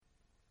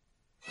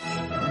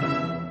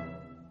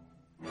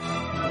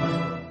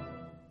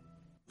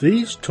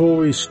These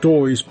Tory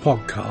Stories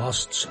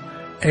podcasts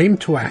aim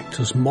to act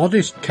as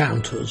modest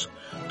counters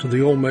to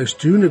the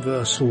almost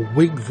universal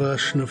Whig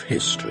version of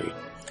history,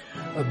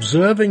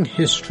 observing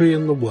history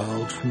and the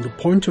world from the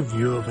point of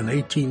view of an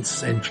 18th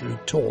century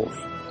Tory.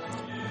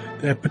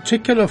 Their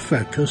particular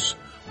focus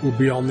will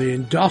be on the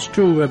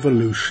Industrial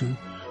Revolution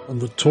and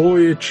the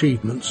Tory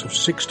achievements of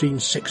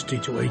 1660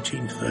 to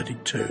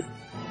 1832.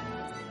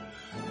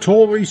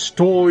 Tory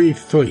Story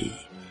 3: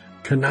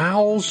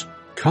 Canals,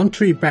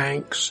 Country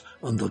Banks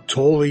and the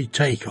Tory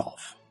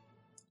Takeoff.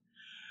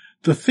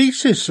 The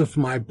thesis of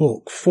my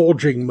book,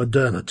 Forging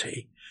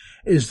Modernity,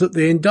 is that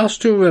the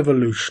Industrial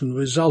Revolution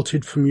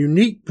resulted from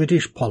unique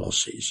British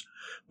policies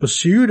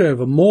pursued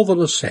over more than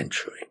a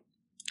century.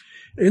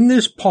 In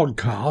this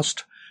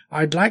podcast,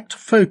 I'd like to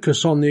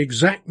focus on the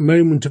exact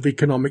moment of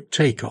economic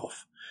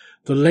takeoff,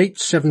 the late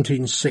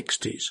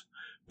 1760s.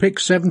 Pick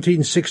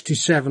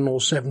 1767 or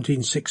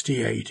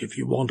 1768 if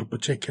you want a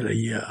particular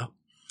year,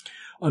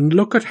 and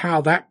look at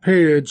how that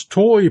period's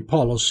Tory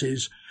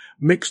policies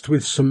mixed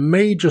with some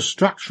major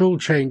structural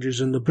changes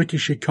in the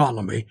British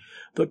economy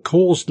that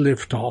caused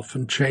lift-off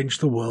and changed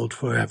the world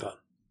forever.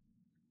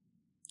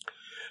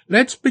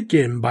 Let's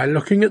begin by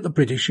looking at the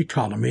British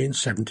economy in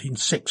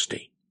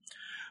 1760.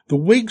 The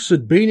Whigs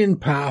had been in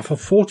power for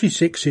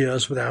 46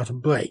 years without a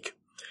break,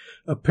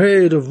 a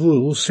period of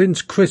rule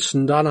since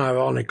christened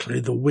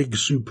unironically the Whig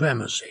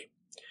supremacy.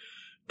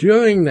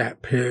 During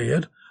that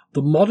period,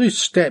 the modest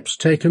steps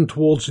taken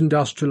towards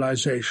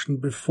industrialization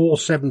before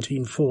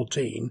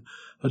 1714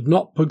 had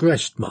not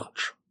progressed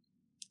much.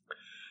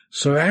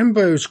 Sir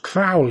Ambrose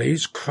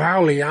Crowley's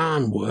Crowley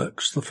Iron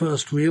Works, the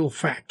first real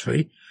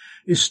factory,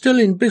 is still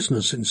in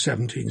business in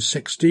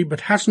 1760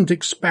 but hasn't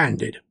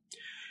expanded.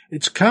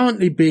 It's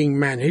currently being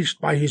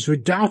managed by his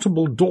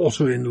redoubtable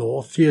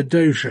daughter-in-law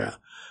Theodosia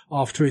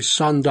after his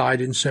son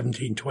died in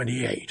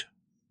 1728.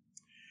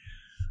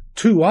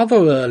 Two other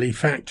early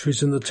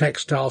factories in the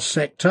textile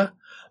sector,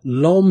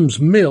 Lom's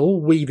Mill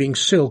weaving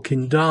silk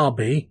in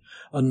Derby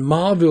and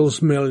Marville's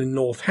Mill in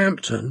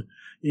Northampton,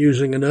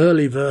 using an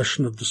early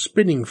version of the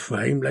spinning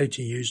frame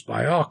later used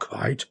by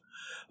Arkwright,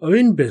 are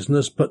in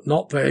business but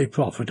not very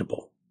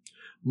profitable.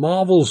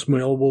 Marville's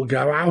Mill will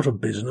go out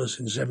of business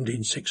in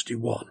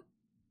 1761.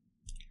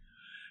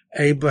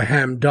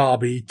 Abraham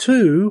Darby,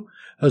 too,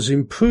 has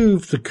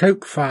improved the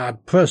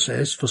coke-fired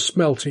process for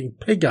smelting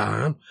pig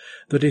iron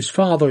that his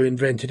father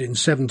invented in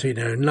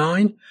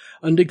 1709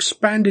 and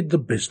expanded the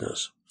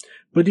business.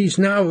 But he's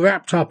now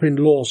wrapped up in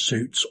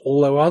lawsuits,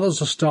 although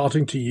others are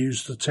starting to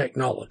use the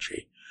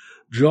technology.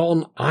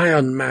 John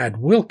Iron Mad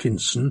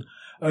Wilkinson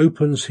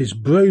opens his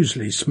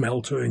Broseley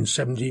smelter in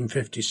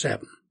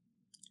 1757.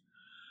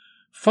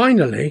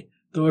 Finally,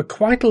 there are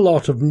quite a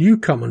lot of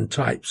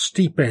Newcomen-type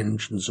steam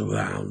engines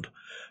around.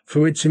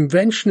 For its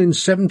invention in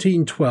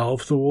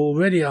 1712, there were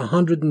already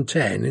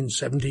 110 in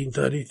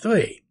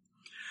 1733.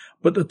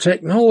 But the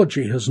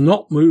technology has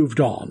not moved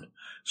on,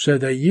 so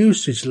their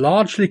use is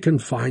largely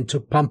confined to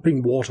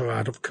pumping water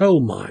out of coal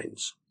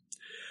mines.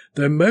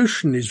 Their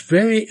motion is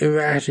very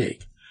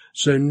erratic,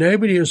 so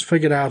nobody has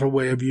figured out a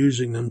way of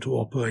using them to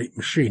operate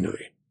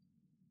machinery.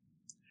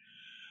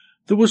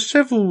 There were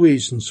several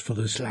reasons for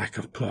this lack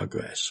of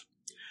progress.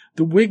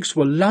 The Whigs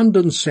were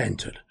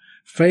London-centred,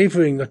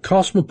 favouring the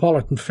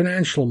cosmopolitan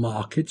financial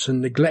markets and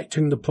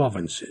neglecting the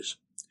provinces.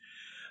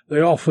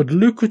 They offered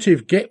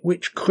lucrative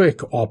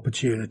get-rich-quick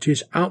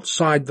opportunities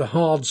outside the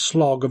hard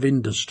slog of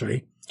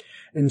industry,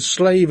 in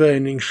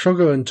slave-owning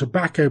sugar and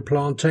tobacco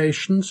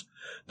plantations,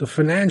 the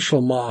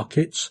financial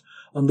markets,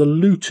 and the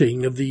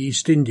looting of the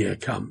East India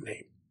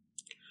Company.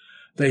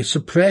 They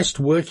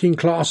suppressed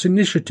working-class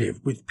initiative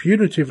with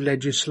punitive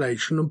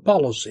legislation and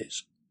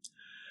policies.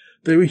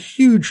 They were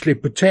hugely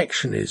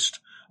protectionist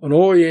and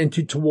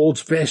oriented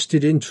towards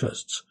vested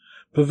interests,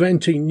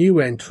 preventing new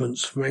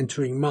entrants from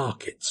entering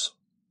markets.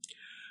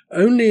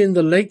 Only in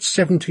the late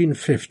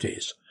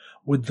 1750s,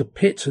 with the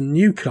Pitt and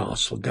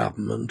Newcastle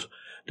government,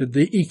 did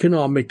the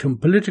economic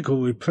and political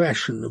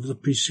repression of the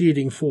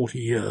preceding 40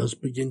 years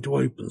begin to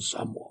open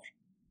somewhat.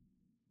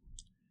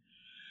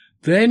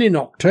 Then in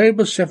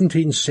October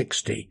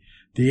 1760,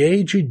 the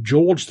aged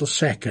George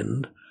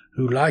II,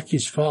 who like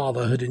his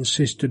father had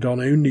insisted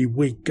on only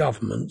Whig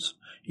governments,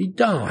 he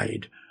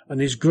died, and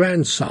his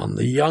grandson,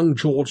 the young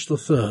George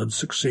III,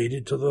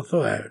 succeeded to the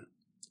throne.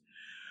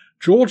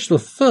 George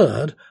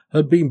III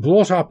had been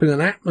brought up in an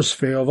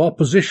atmosphere of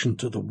opposition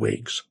to the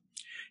Whigs.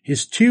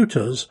 His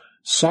tutors,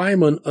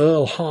 Simon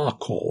Earl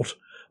Harcourt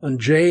and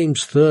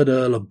James III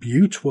Earl of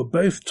Bute, were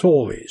both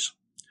Tories.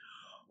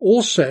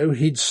 Also,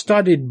 he'd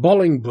studied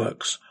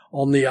Bolingbroke's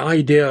On the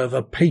Idea of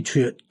a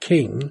Patriot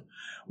King,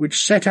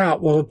 which set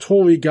out what a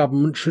Tory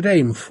government should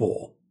aim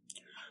for.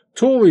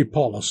 Tory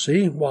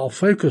policy, while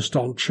focused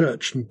on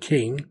church and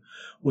king,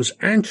 was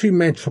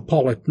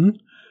anti-metropolitan,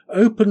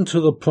 open to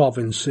the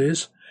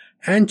provinces,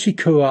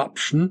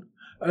 anti-corruption,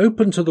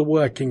 open to the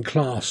working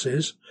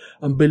classes,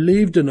 and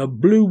believed in a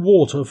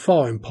blue-water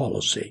foreign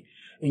policy,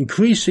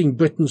 increasing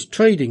Britain's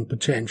trading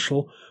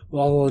potential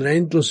rather than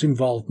endless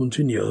involvement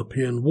in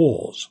European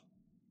wars.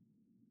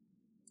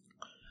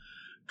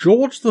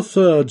 George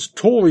III's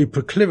Tory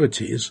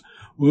proclivities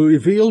were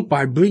revealed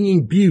by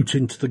bringing Bute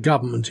into the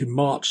government in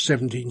March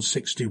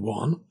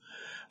 1761,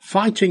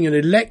 fighting an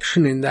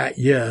election in that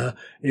year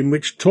in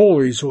which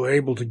Tories were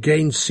able to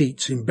gain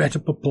seats in better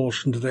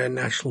proportion to their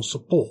national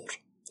support.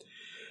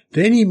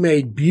 Then he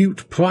made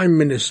Bute Prime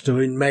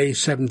Minister in May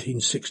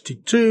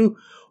 1762,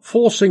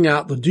 forcing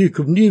out the Duke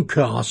of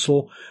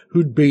Newcastle,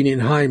 who'd been in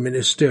high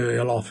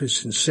ministerial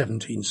office in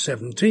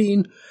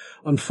 1717,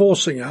 and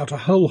forcing out a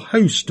whole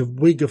host of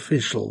Whig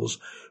officials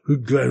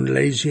who'd grown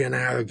lazy and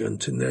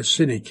arrogant in their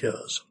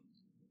sinecures.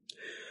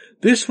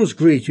 This was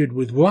greeted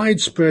with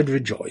widespread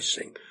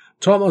rejoicing.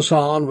 Thomas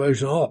Arne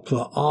wrote an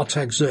opera,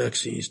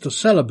 Artaxerxes, to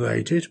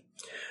celebrate it,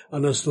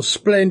 and as the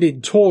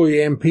splendid Tory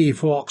MP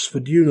for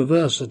Oxford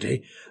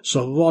University,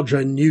 Sir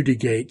Roger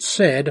Newdigate,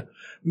 said,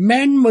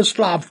 "Men must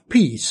love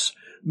peace.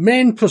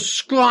 Men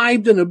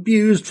proscribed and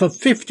abused for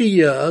 50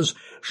 years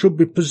should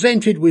be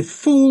presented with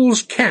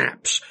fools'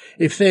 caps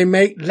if they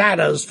make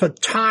ladders for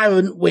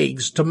tyrant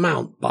Whigs to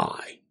mount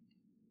by."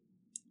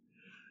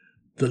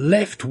 The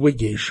left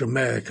Whiggish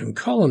American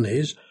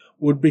colonies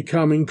would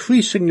become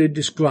increasingly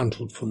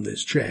disgruntled from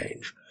this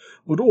change,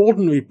 but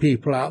ordinary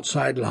people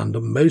outside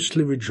London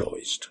mostly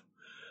rejoiced.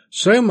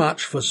 So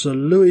much for Sir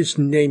Louis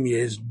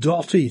Namier's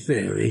Doughty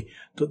theory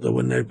that there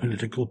were no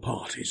political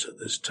parties at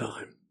this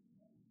time.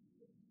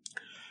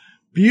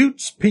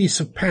 Bute's Peace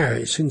of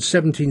Paris in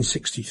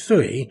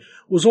 1763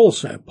 was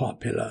also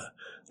popular,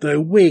 though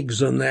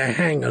Whigs and their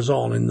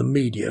hangers-on in the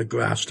media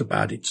groused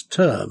about its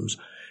terms.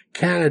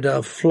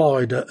 Canada,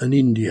 Florida and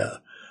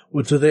India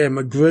were to them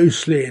a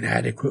grossly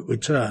inadequate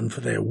return for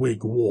their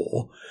Whig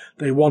war.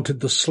 They wanted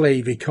the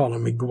slave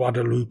economy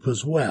Guadeloupe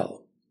as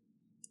well.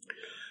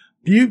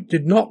 Bute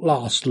did not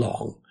last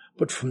long,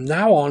 but from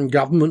now on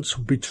governments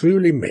would be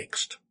truly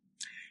mixed.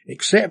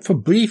 Except for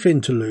brief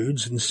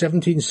interludes in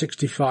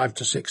 1765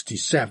 to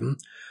 67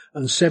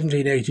 and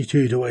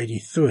 1782 to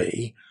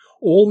 83,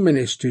 all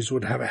ministries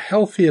would have a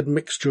healthy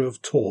admixture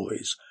of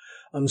Tories,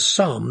 and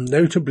some,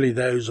 notably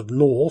those of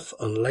North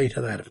and later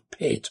that of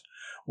Pitt,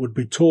 would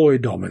be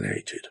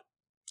Tory-dominated.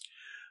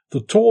 The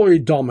Tory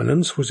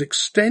dominance was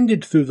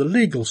extended through the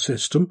legal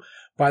system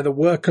by the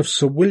work of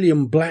Sir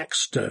William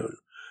Blackstone,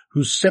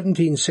 whose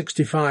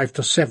 1765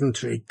 to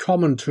 70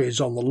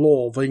 Commentaries on the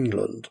Law of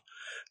England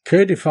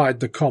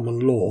codified the common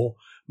law,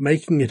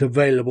 making it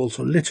available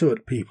to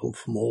literate people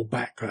from all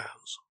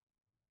backgrounds.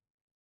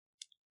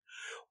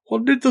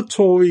 What did the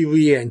Tory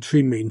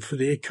re-entry mean for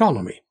the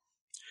economy?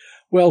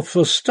 Well,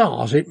 for a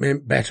start, it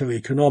meant better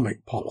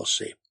economic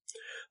policy.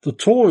 The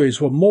Tories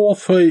were more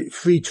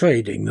free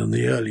trading than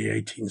the early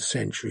 18th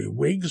century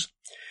Whigs.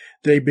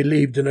 They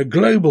believed in a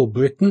global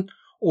Britain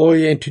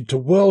oriented to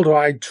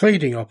worldwide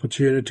trading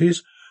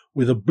opportunities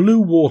with a blue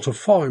water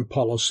foreign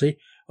policy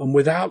and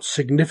without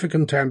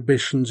significant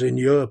ambitions in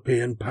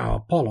European power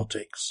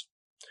politics.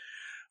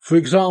 For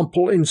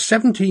example, in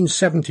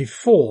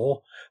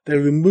 1774, they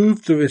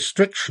removed the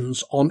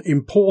restrictions on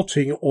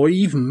importing or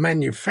even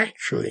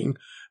manufacturing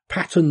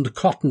patterned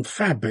cotton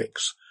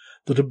fabrics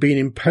that had been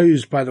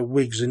imposed by the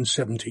Whigs in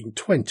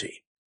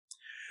 1720.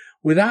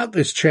 Without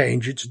this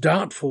change, it's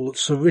doubtful that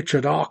Sir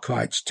Richard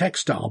Arkwright's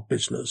textile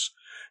business,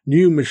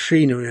 new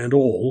machinery and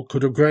all,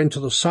 could have grown to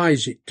the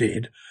size it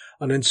did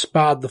and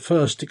inspired the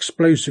first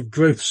explosive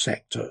growth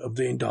sector of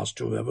the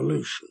Industrial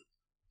Revolution.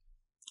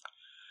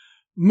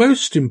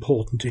 Most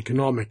important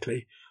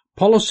economically,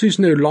 policies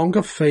no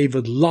longer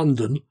favoured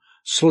London,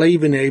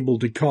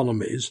 slave-enabled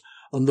economies,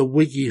 and the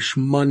Whiggish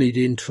moneyed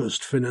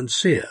interest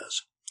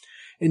financiers.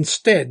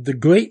 Instead, the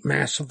great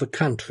mass of the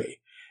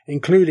country,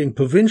 including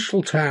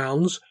provincial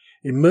towns,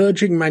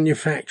 emerging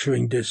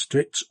manufacturing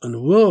districts and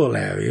rural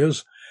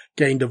areas,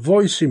 gained a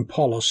voice in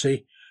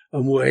policy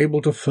and were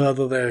able to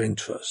further their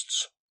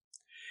interests.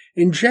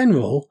 In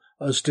general,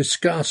 as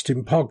discussed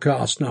in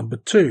podcast number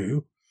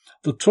 2,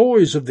 the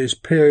Tories of this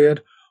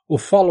period were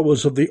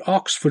followers of the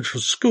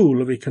Oxfordshire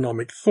School of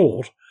Economic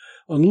Thought,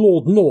 and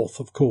Lord North,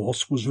 of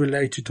course, was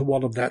related to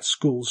one of that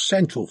school's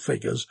central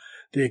figures,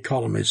 the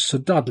economist Sir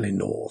Dudley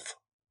North.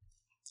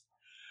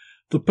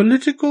 The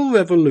political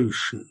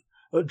revolution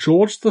at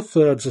George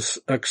III's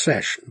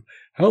accession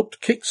helped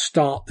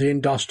kick-start the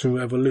Industrial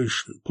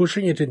Revolution,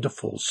 pushing it into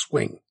full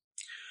swing.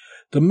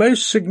 The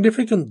most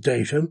significant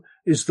datum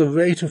is the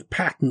rate of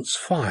patents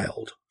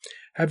filed,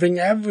 having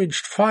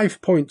averaged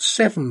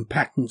 5.7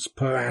 patents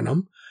per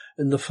annum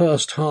in the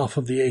first half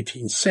of the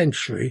 18th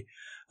century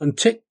and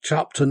ticked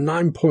up to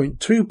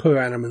 9.2 per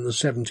annum in the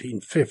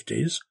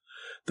 1750s.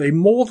 They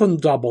more than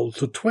doubled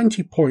to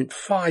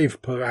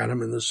 20.5 per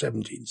annum in the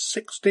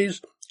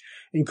 1760s,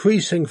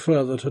 increasing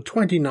further to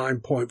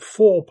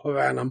 29.4 per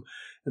annum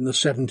in the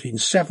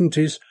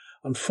 1770s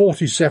and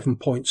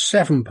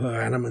 47.7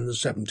 per annum in the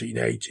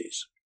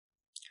 1780s.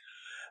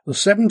 The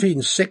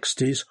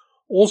 1760s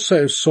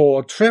also saw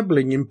a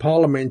trebling in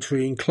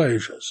parliamentary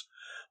enclosures,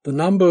 the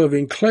number of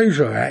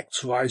enclosure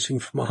acts rising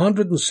from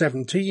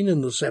 117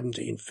 in the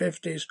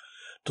 1750s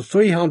to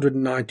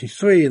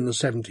 393 in the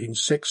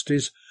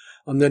 1760s,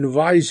 and then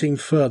rising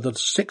further to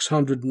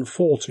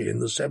 640 in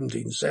the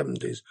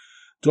 1770s,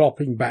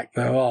 dropping back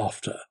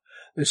thereafter.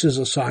 This is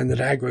a sign that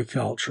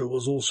agriculture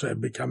was also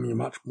becoming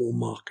much more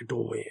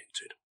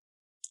market-oriented.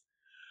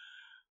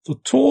 The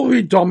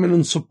Tory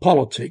dominance of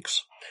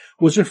politics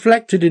was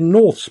reflected in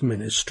North's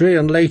ministry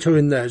and later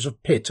in those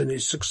of Pitt and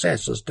his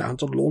successors down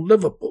to Lord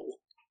Liverpool.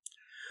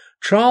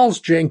 Charles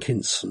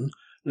Jenkinson,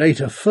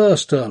 later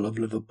first Earl of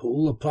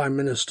Liverpool, the Prime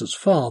Minister's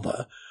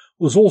father,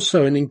 was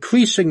also an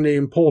increasingly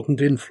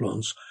important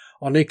influence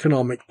on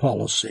economic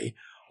policy,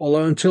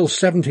 although until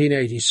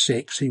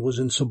 1786 he was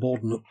in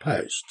subordinate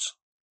posts.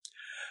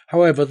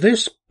 However,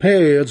 this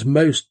period's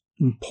most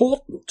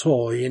important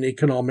Tory in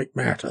economic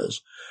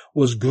matters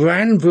was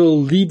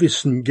Granville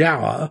Levison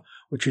Gower,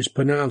 which is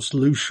pronounced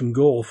Lucian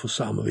Gore for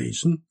some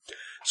reason,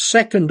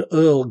 second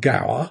Earl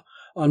Gower,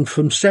 and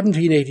from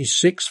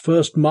 1786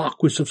 first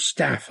Marquis of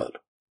Stafford.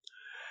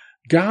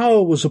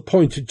 Gower was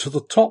appointed to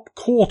the top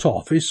court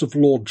office of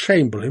Lord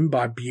Chamberlain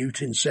by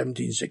Bute in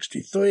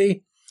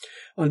 1763,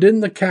 and in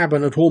the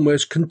cabinet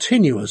almost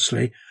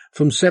continuously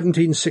from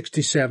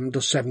 1767 to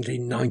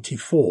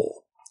 1794.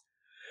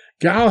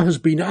 Gower has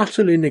been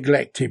utterly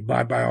neglected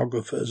by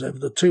biographers over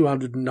the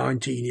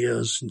 219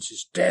 years since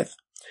his death,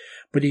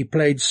 but he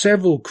played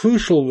several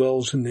crucial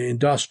roles in the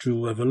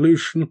Industrial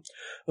Revolution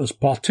as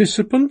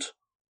participant,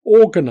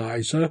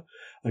 organiser,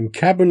 and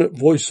cabinet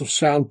voice of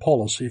sound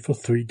policy for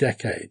 3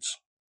 decades.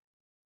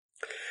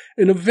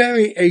 In a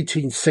very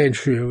 18th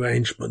century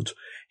arrangement,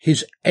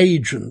 his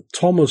agent,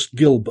 Thomas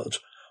Gilbert,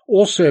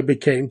 also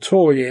became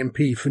Tory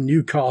MP for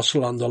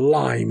Newcastle under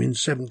Lyme in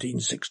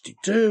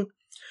 1762,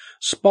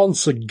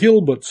 sponsored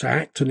Gilbert's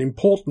Act, an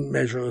important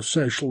measure of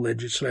social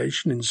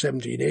legislation, in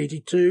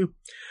 1782,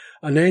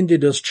 and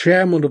ended as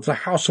chairman of the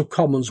House of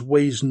Commons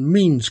Ways and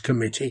Means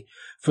Committee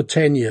for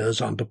 10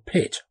 years under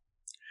Pitt.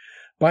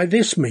 By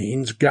this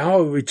means,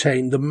 Gower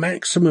retained the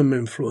maximum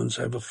influence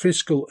over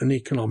fiscal and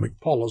economic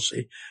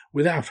policy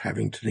without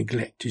having to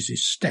neglect his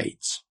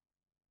estates.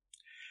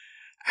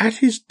 At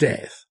his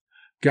death,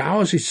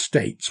 Gower's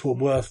estates were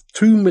worth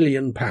 £2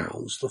 million,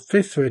 the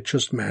 5th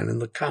richest man in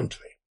the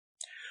country.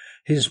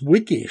 His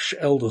Whiggish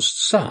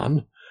eldest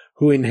son,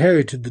 who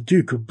inherited the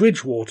Duke of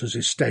Bridgewater's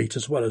estate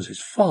as well as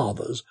his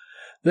father's,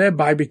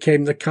 thereby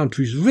became the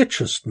country's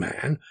richest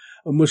man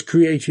and was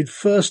created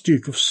first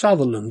Duke of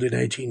Sutherland in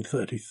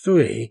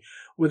 1833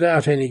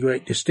 without any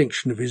great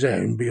distinction of his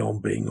own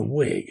beyond being a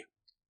Whig.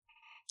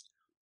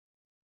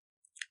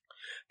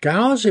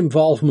 Gower's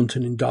involvement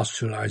in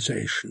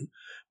industrialisation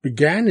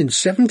began in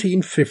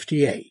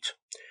 1758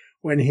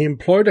 when he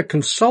employed a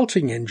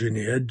consulting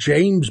engineer,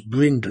 James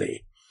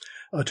Brindley,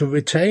 at a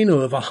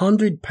retainer of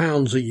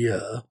 £100 a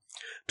year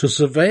to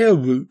survey a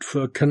route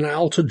for a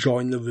canal to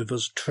join the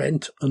rivers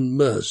Trent and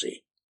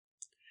Mersey.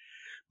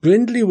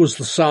 Brindley was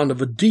the son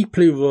of a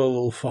deeply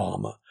rural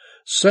farmer,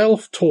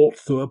 self-taught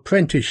through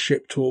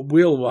apprenticeship to a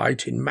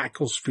wheelwright in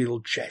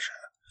Macclesfield, Cheshire.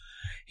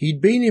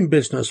 He'd been in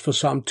business for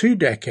some 2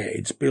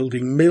 decades,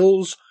 building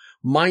mills,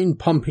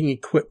 mine-pumping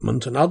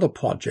equipment and other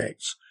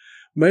projects,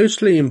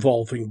 mostly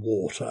involving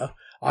water,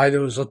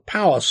 either as a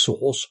power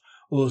source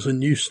or as a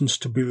nuisance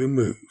to be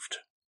removed.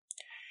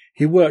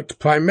 He worked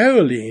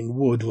primarily in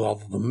wood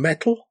rather than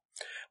metal,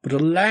 but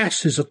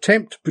alas, his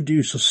attempt to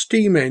produce a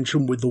steam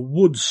engine with a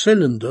wood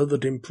cylinder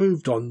that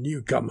improved on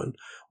Newcomen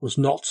was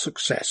not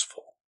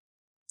successful.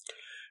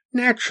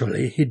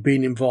 Naturally, he'd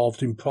been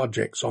involved in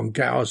projects on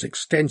Gower's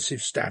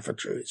extensive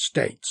Staffordshire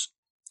estates.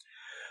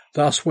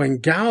 Thus, when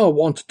Gower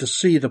wanted to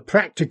see the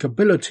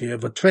practicability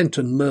of a Trent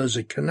and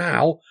Mersey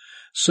canal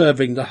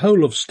serving the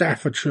whole of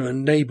Staffordshire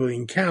and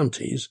neighbouring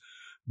counties,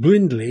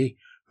 Brindley,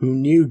 who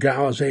knew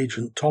Gower's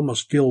agent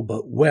Thomas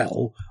Gilbert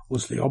well,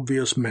 was the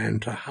obvious man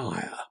to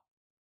hire.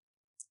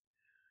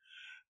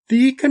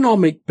 The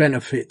economic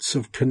benefits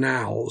of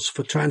canals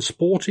for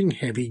transporting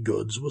heavy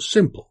goods were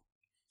simple.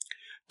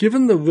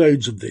 Given the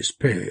roads of this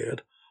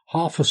period,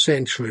 half a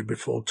century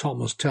before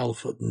Thomas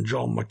Telford and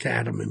John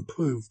Macadam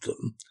improved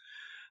them,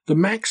 the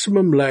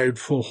maximum load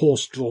for a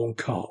horse-drawn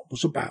cart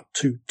was about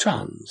 2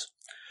 tons,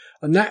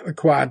 and that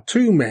required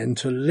 2 men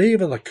to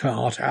lever the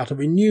cart out of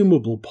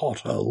innumerable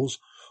potholes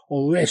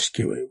or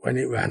rescue it when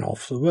it ran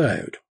off the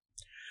road.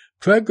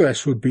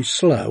 Progress would be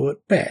slow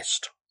at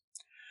best.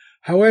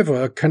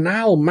 However, a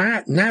canal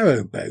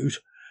narrowboat,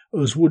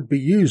 as would be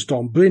used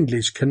on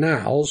Brindley's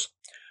canals,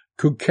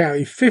 could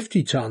carry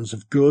 50 tons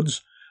of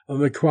goods and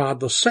required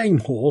the same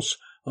horse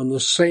and the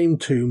same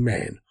 2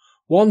 men,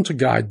 one to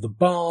guide the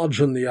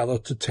barge and the other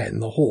to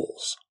tend the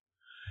horse.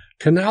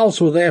 Canals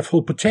were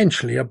therefore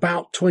potentially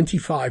about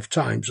 25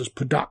 times as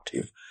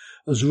productive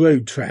as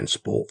road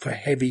transport for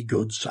heavy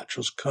goods such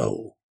as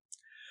coal.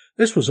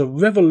 This was a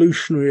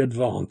revolutionary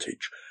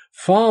advantage,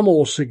 far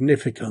more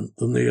significant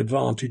than the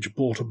advantage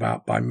brought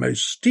about by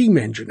most steam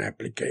engine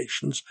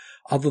applications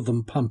other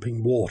than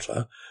pumping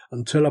water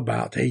until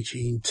about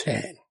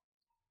 1810.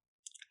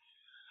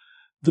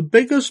 The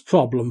biggest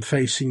problem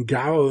facing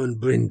Gower and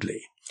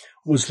Brindley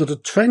was that a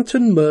Trent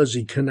and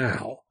Mersey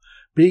canal,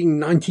 being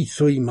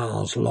 93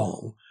 miles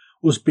long,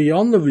 was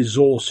beyond the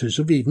resources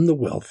of even the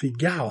wealthy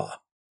Gower.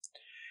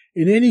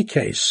 In any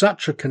case,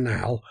 such a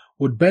canal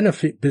would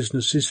benefit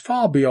businesses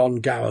far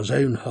beyond Gower's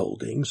own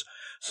holdings,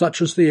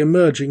 such as the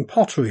emerging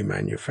pottery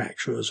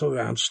manufacturers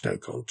around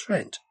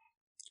Stoke-on-Trent.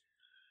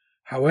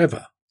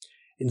 However,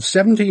 in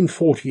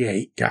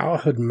 1748 Gower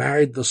had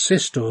married the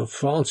sister of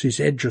Francis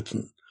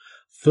Egerton,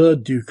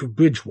 3rd Duke of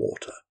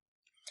Bridgewater.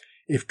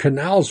 If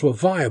canals were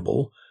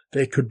viable,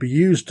 they could be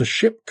used to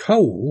ship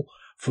coal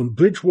from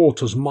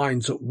Bridgewater's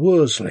mines at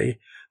Worsley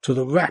to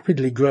the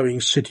rapidly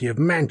growing city of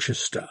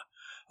Manchester,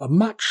 a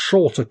much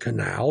shorter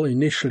canal,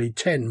 initially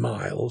 10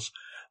 miles,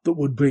 that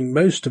would bring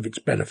most of its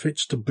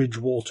benefits to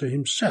Bridgewater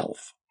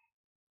himself.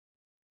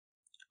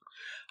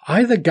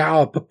 Either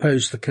Gower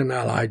proposed the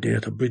canal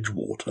idea to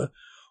Bridgewater,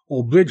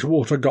 or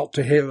Bridgewater got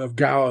to hear of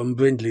Gower and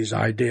Brindley's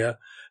idea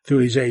through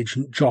his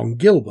agent John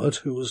Gilbert,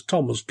 who was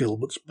Thomas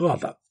Gilbert's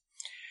brother.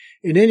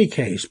 In any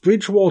case,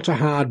 Bridgewater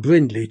hired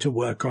Brindley to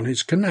work on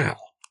his canal.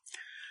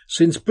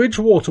 Since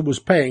Bridgewater was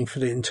paying for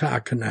the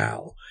entire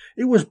canal,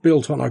 it was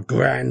built on a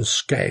grand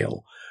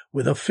scale,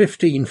 with a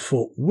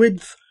 15-foot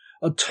width,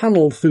 a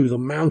tunnel through the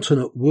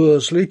mountain at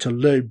Worsley to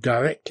load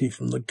directly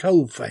from the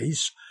coal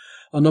face,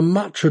 and a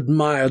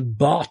much-admired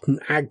Barton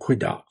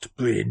Aqueduct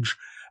bridge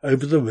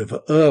over the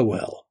River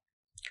Irwell.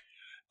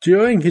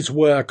 During his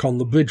work on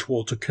the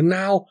Bridgewater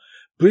Canal,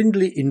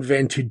 Brindley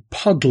invented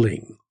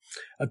puddling,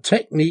 a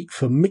technique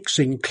for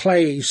mixing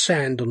clay,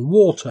 sand and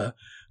water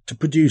to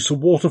produce a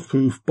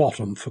waterproof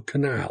bottom for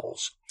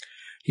canals.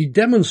 He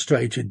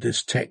demonstrated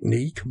this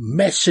technique,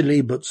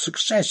 messily but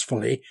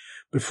successfully,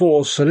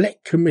 before a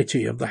select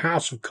committee of the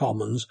House of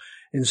Commons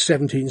in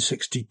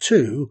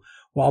 1762,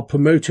 while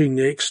promoting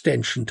the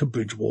extension to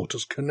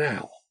Bridgewater's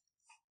canal.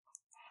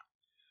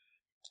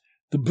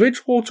 The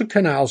Bridgewater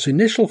Canal's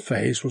initial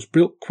phase was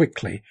built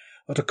quickly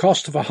at a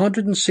cost of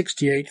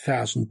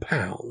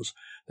 £168,000,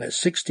 that's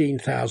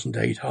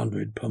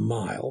 $16,800 per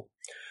mile,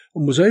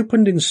 and was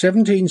opened in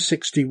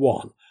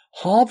 1761,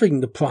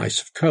 halving the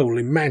price of coal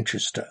in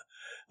Manchester,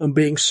 and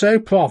being so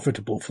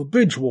profitable for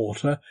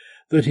Bridgewater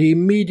that he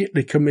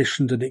immediately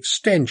commissioned an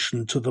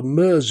extension to the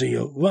Mersey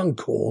at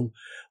Runcorn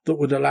that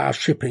would allow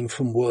shipping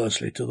from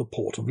Worsley to the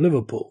port of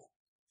Liverpool.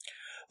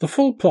 The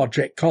full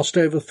project cost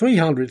over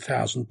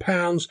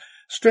 £300,000,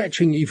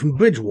 stretching even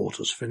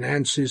Bridgewater's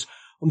finances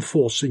and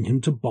forcing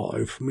him to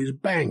borrow from his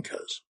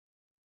bankers.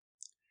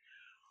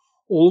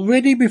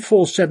 Already before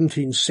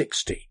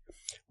 1760,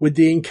 with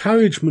the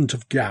encouragement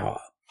of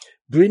Gower,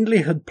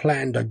 Brindley had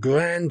planned a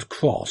Grand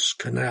Cross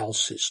canal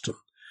system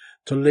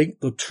to link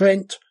the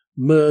Trent,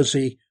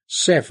 Mersey,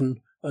 Severn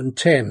and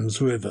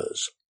Thames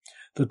rivers.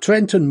 The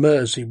Trent and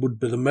Mersey would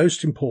be the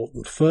most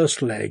important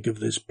first leg of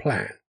this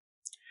plan.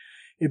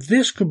 If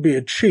this could be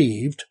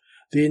achieved,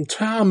 the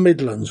entire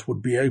Midlands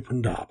would be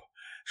opened up,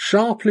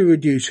 sharply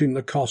reducing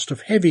the cost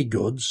of heavy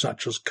goods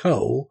such as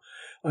coal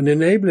and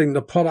enabling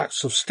the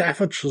products of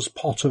Staffordshire's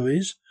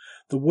potteries,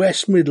 the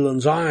West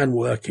Midlands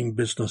ironworking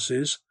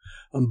businesses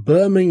and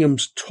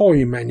Birmingham's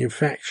toy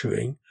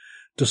manufacturing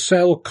to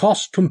sell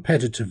cost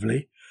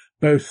competitively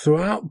both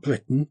throughout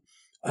Britain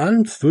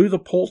and through the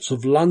ports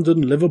of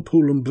London,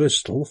 Liverpool and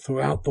Bristol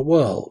throughout the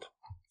world.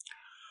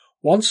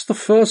 Once the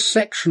first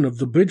section of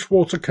the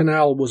Bridgewater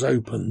Canal was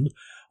opened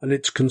and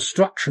its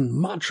construction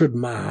much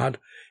admired,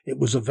 it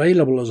was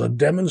available as a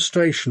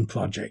demonstration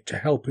project to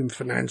help in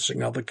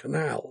financing other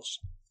canals.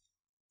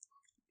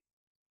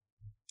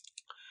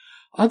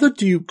 Other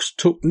dukes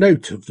took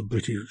note of the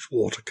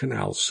Bridgewater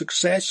Canal's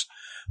success,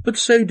 but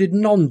so did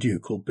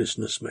non-ducal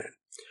businessmen,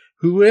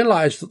 who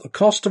realised that the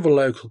cost of a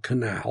local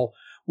canal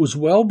was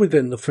well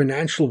within the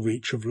financial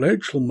reach of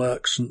local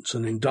merchants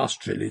and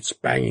industrialists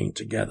banging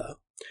together,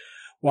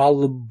 while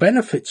the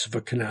benefits of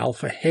a canal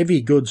for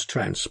heavy goods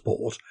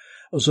transport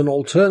as an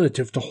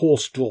alternative to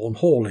horse-drawn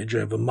haulage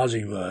over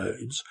muddy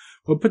roads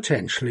were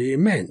potentially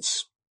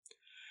immense.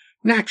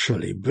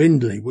 Naturally,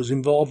 Brindley was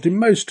involved in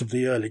most of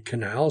the early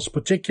canals,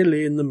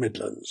 particularly in the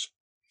Midlands.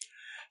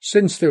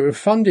 Since they were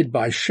funded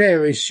by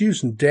share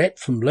issues and debt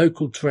from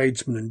local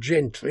tradesmen and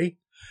gentry,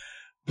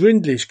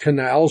 Brindley's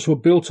canals were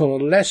built on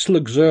a less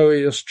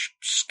luxurious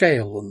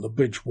scale than the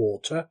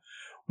Bridgewater,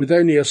 with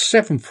only a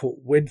 7-foot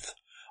width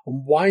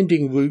and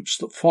winding routes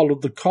that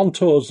followed the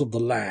contours of the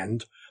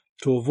land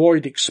to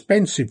avoid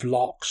expensive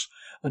locks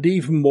and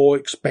even more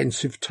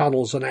expensive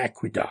tunnels and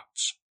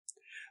aqueducts.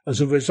 As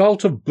a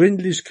result of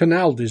Brindley's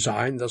canal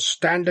design, the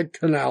standard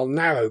canal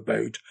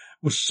narrowboat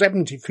was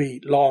 70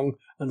 feet long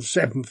and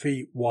 7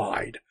 feet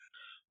wide.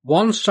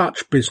 One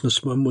such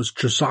businessman was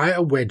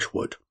Josiah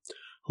Wedgwood,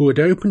 who had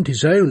opened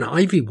his own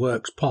Ivy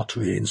Works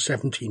pottery in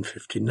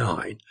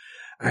 1759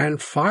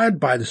 and, fired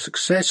by the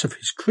success of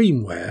his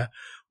creamware,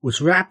 was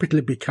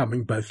rapidly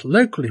becoming both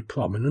locally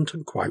prominent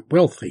and quite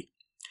wealthy.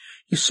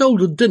 He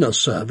sold a dinner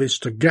service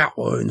to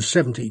Gower in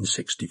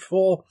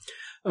 1764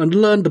 and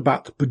learned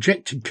about the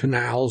projected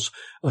canals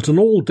at an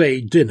all-day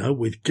dinner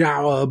with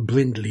Gower,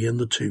 Brindley and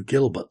the two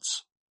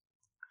Gilberts.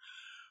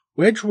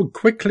 Wedgwood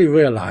quickly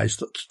realised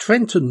that the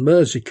Trent and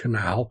Mersey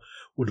Canal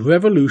would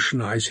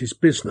revolutionise his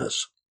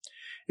business.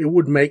 It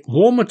would make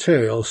raw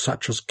materials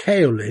such as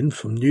kaolin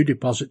from new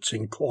deposits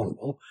in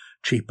Cornwall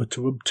cheaper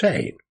to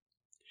obtain.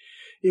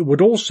 It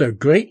would also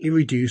greatly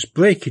reduce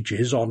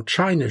breakages on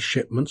China's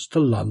shipments to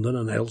London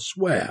and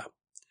elsewhere.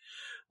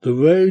 The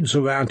roads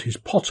around his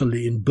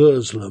pottery in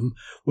Burslem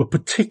were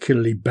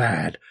particularly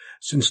bad,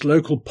 since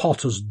local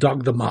potters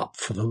dug them up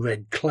for the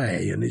red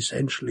clay, an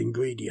essential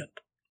ingredient.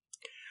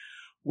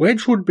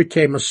 Wedgwood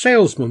became a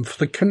salesman for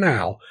the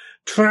canal,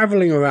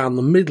 travelling around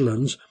the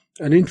Midlands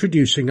and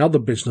introducing other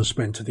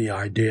businessmen to the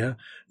idea,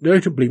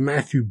 notably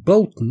Matthew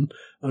Bolton,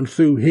 and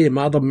through him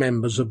other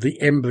members of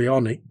the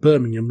embryonic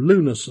Birmingham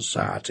Lunar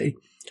Society,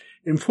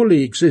 in full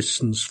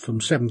existence from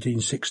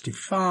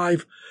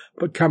 1765,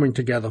 but coming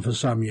together for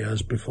some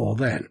years before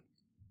then.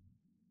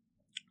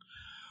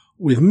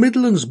 With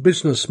Midlands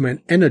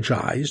businessmen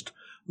energised,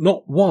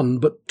 not one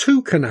but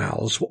 2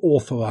 canals were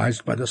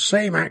authorised by the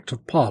same Act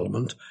of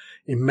Parliament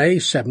in May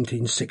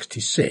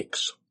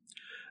 1766.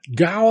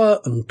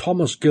 Gower and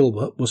Thomas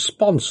Gilbert were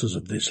sponsors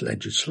of this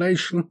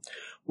legislation,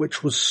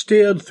 which was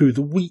steered through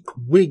the weak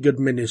Whig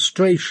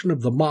administration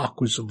of the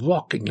Marquis of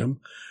Rockingham,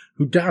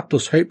 who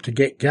doubtless hoped to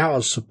get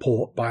Gower's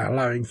support by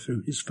allowing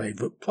through his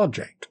favourite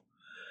project.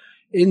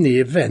 In the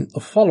event, the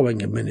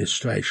following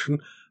administration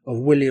of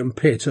William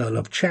Pitt, Earl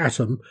of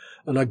Chatham,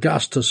 and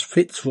Augustus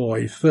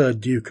Fitzroy, 3rd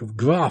Duke of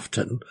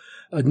Grafton,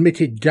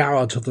 admitted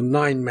Gower to the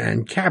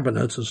 9-man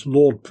cabinet as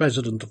Lord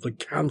President of the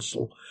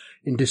Council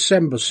in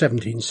December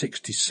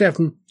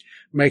 1767,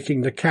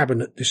 making the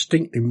cabinet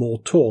distinctly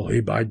more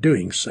Tory by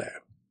doing so.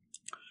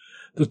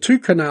 The 2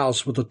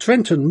 canals were the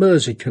Trent and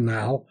Mersey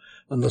Canal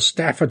and the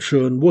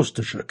Staffordshire and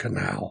Worcestershire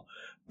Canal,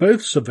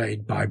 both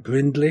surveyed by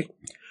Brindley,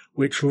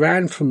 which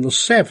ran from the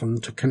Severn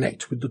to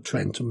connect with the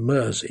Trent and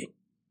Mersey.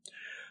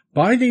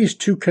 By these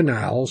 2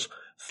 canals,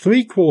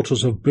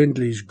 3/4 of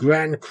Brindley's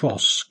Grand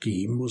Cross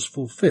scheme was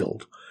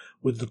fulfilled,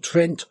 with the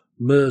Trent,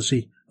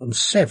 Mersey and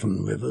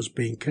Severn rivers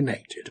being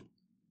connected.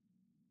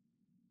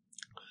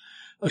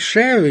 A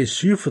share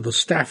issue for the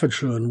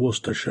Staffordshire and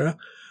Worcestershire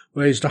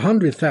raised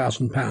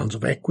 £100,000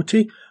 of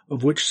equity,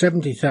 of which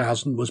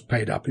 £70,000 was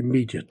paid up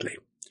immediately.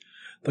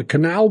 The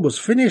canal was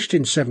finished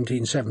in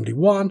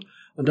 1771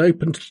 and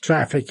opened to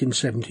traffic in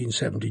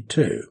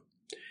 1772.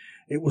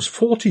 It was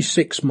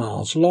 46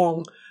 miles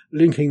long,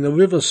 linking the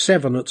River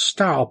Severn at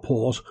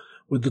Stourport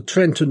with the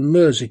Trent and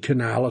Mersey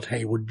Canal at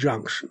Hayward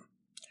Junction.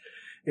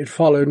 It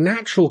followed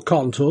natural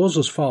contours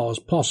as far as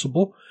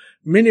possible,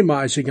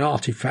 minimising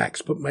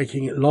artefacts but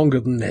making it longer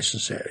than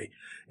necessary.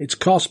 Its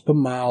cost per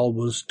mile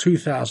was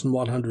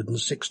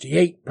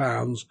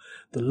 £2,168,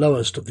 the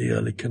lowest of the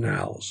early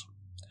canals.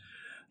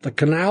 The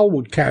canal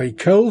would carry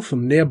coal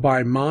from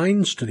nearby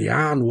mines to the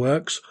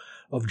ironworks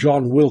of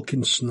John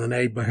Wilkinson and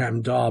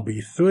Abraham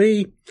Darby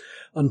III,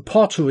 and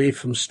pottery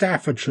from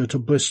Staffordshire to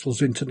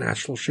Bristol's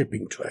international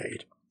shipping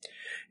trade.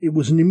 It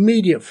was an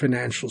immediate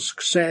financial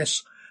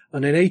success,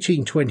 and in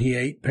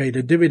 1828 paid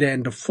a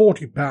dividend of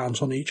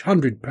 £40 on each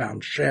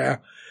 £100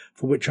 share,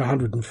 for which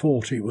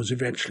 140 was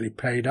eventually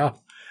paid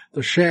up,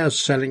 the shares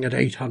selling at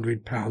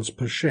 £800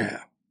 per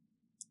share.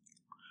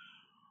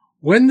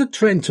 When the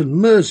Trent and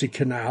Mersey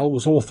Canal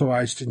was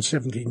authorised in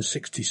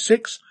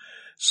 1766,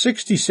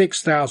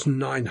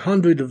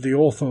 66,900 of the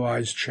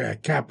authorised share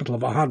capital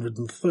of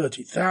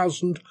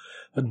 130,000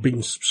 had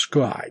been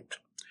subscribed.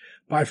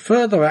 By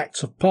further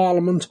Acts of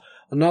Parliament,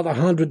 another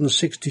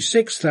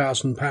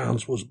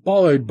 £166,000 was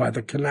borrowed by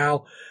the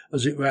canal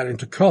as it ran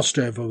into cost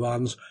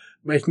overruns,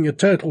 making a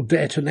total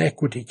debt and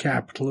equity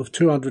capital of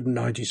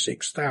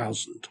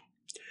 £296,000.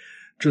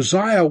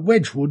 Josiah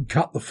Wedgwood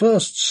cut the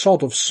first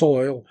sod of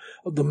soil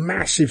at the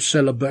massive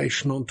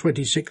celebration on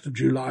 26th of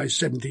July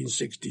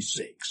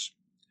 1766.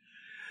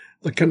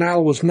 The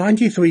canal was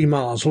 93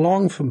 miles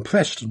long from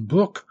Preston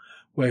Brook,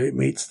 where it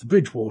meets the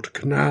Bridgewater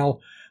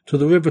Canal, to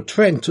the River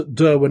Trent at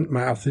Derwent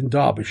Mouth in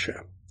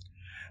Derbyshire.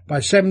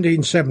 By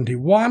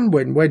 1771,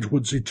 when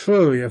Wedgwood's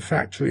Etruria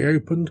factory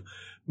opened,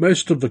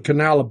 most of the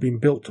canal had been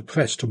built to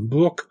Preston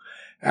Brook,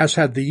 as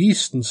had the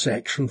eastern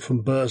section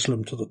from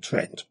Burslem to the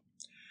Trent.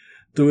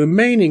 The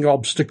remaining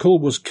obstacle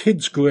was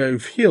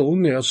Kidsgrove Hill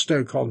near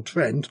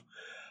Stoke-on-Trent,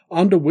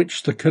 under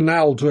which the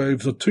canal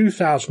drove the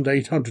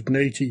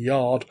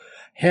 2,880-yard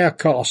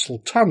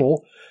Harecastle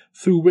Tunnel,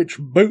 through which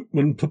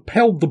boatmen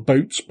propelled the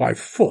boats by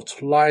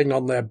foot, lying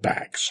on their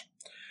backs.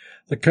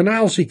 The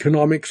canal's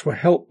economics were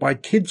helped by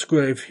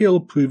Kidsgrove Hill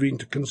proving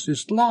to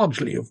consist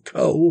largely of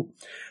coal,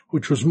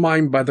 which was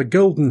mined by the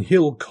Golden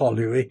Hill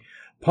Colliery,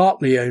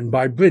 partly owned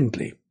by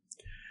Brindley.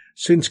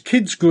 Since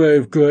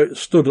Kidsgrove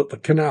stood at the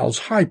canal's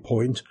high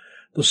point,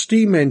 the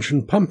steam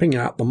engine pumping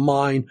out the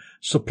mine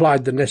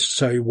supplied the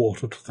necessary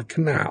water to the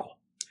canal.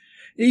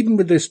 Even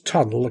with this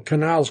tunnel, the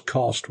canal's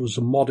cost was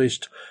a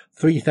modest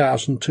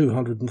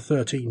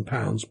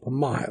 £3,213 per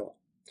mile.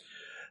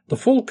 The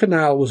full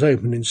canal was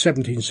opened in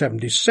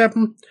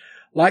 1777.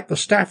 Like the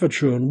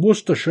Staffordshire and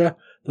Worcestershire,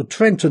 the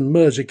Trent and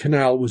Mersey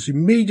Canal was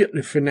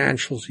immediately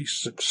financially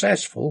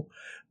successful,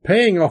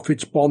 paying off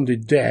its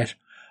bonded debt,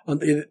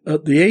 and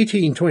at the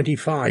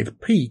 1825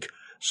 peak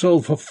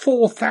sold for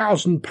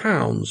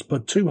 £4,000 per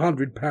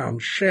 £200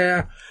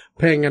 share,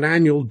 paying an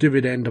annual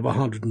dividend of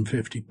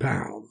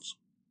 £150.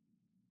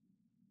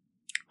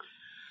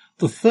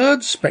 The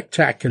third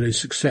spectacularly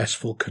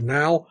successful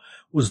canal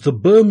was the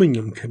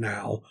Birmingham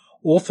Canal,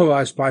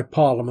 authorised by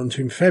Parliament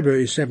in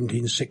February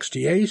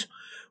 1768,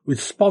 with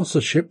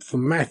sponsorship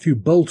from Matthew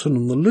Bolton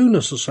and the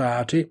Lunar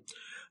Society,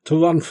 to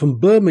run from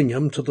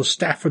Birmingham to the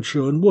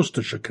Staffordshire and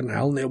Worcestershire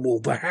Canal near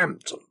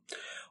Wolverhampton,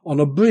 on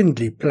a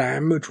Brindley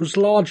plan which was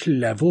largely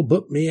level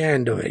but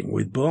meandering,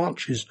 with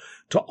branches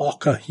to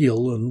Ocker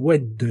Hill and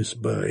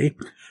Wednesbury,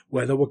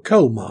 where there were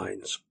coal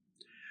mines.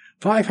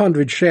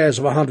 500 shares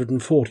of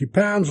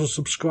 £140 were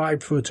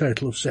subscribed for a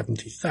total of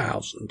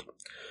 £70,000.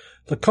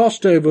 The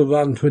cost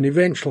overrun to an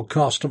eventual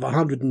cost of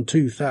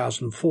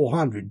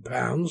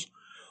 £102,400,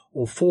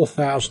 or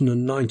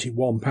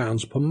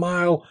 £4,091 per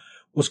mile,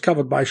 was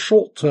covered by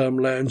short-term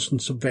loans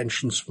and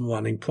subventions from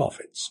running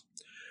profits.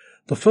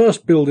 The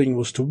first building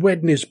was to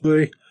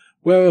Wednesbury,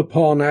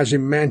 whereupon, as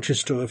in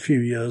Manchester a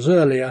few years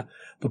earlier,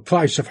 the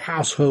price of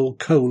household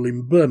coal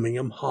in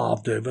Birmingham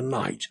halved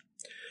overnight.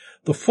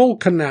 The full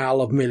canal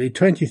of merely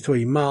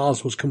 23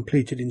 miles was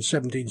completed in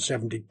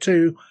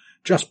 1772,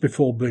 just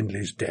before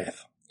Brindley's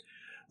death.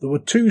 There were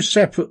two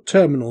separate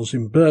terminals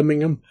in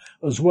Birmingham,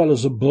 as well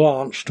as a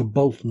branch to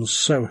Bolton's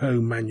Soho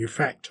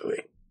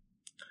manufactory.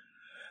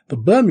 The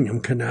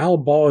Birmingham Canal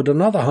borrowed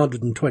another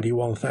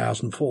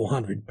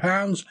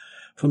 £121,400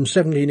 from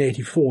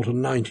 1784 to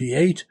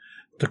 98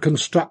 to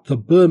construct the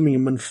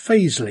Birmingham and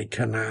Fazeley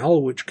Canal,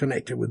 which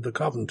connected with the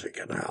Coventry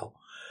Canal.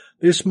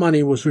 This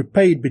money was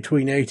repaid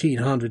between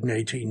 1800 and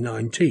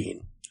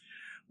 1819.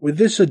 With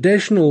this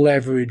additional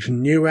leverage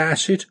and new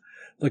asset,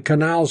 the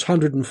canal's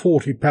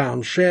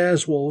 £140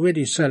 shares were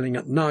already selling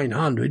at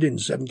 900 in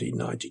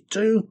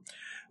 1792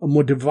 and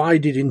were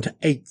divided into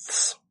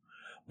eighths.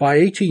 By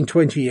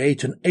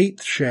 1828, an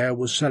eighth share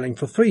was selling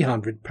for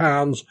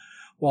 £300,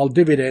 while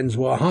dividends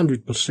were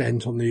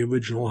 100% on the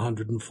original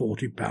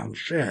 £140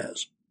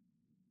 shares.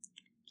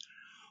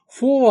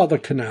 4 other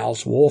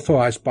canals were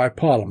authorised by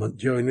Parliament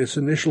during this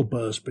initial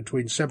burst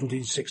between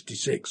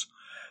 1766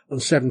 and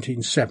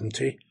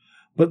 1770,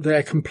 but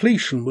their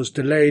completion was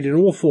delayed in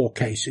all 4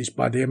 cases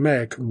by the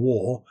American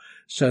War,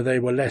 so they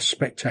were less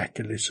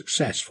spectacularly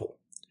successful.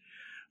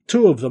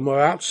 2 of them were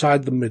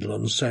outside the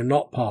Midlands, so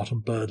not part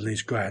of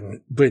Brindley's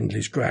Grand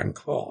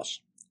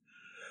Cross.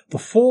 The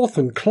Forth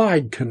and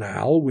Clyde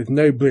Canal, with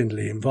no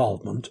Brindley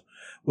involvement,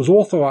 was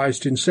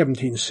authorised in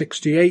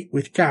 1768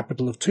 with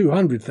capital of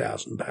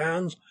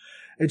 £200,000.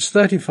 Its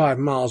 35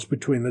 miles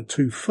between the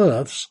two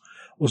firths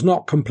was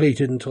not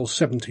completed until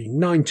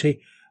 1790,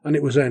 and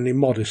it was only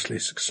modestly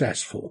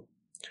successful.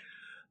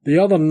 The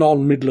other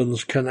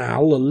non-Midlands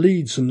canal, the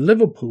Leeds and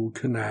Liverpool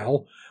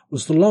Canal,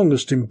 was the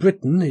longest in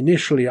Britain,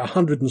 initially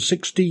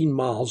 116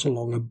 miles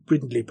along a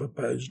Brindley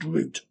proposed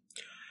route.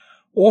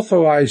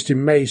 Authorised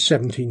in May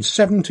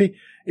 1770,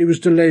 it was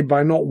delayed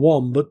by not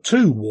 1 but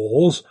 2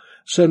 wars,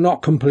 so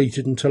not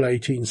completed until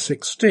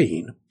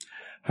 1816.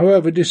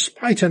 However,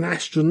 despite an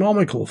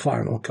astronomical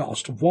final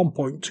cost of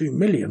 £1.2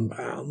 million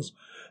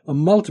and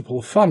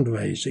multiple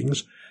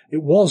fundraisings,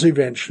 it was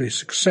eventually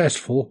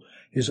successful,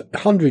 his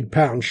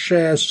 £100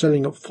 shares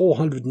selling at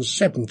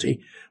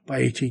 470 by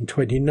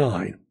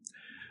 1829.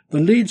 The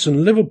Leeds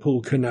and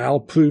Liverpool Canal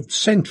proved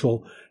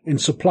central in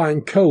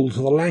supplying coal to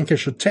the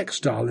Lancashire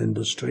textile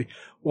industry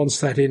once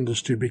that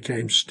industry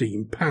became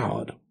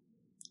steam-powered.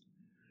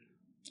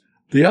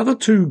 The other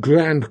 2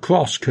 Grand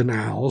Cross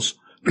canals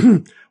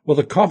were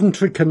the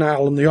Coventry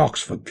Canal and the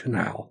Oxford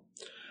Canal.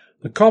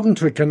 The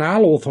Coventry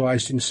Canal,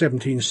 authorised in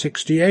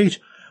 1768,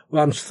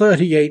 runs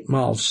 38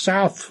 miles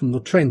south from the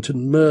Trent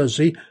and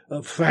Mersey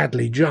at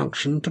Fradley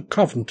Junction to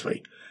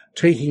Coventry,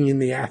 taking in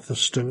the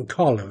Atherstone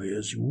Colliery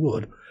as you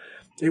would.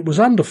 It was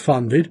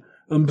underfunded,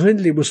 and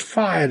Brindley was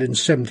fired in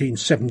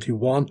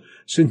 1771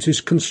 since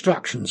his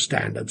construction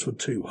standards were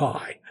too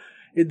high.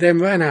 It then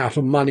ran out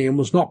of money and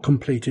was not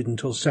completed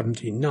until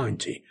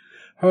 1790.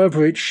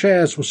 However, its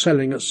shares were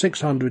selling at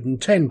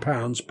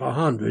 £610 per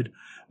hundred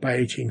by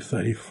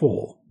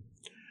 1834.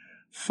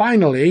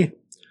 Finally,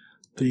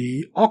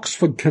 the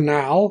Oxford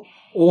Canal,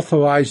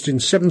 authorised in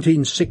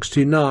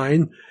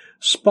 1769,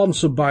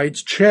 sponsored by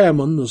its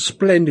chairman, the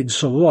splendid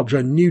Sir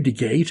Roger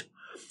Newdigate,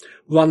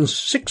 runs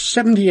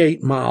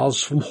 678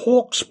 miles from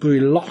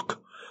Hawkesbury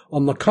Lock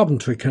on the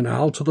Coventry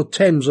Canal to the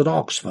Thames at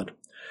Oxford,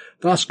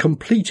 thus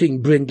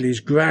completing Brindley's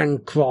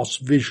Grand Cross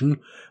vision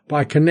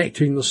by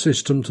connecting the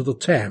system to the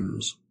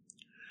Thames.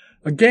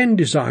 Again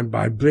designed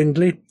by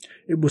Brindley,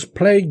 it was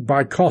plagued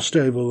by cost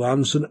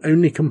overruns and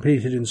only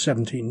completed in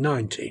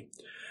 1790.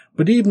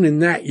 But even in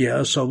that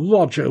year, Sir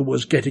Roger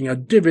was getting a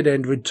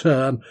dividend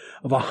return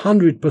of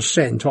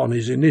 100% on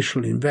his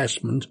initial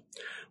investment,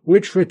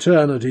 which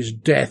return at his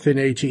death in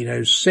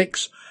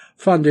 1806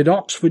 funded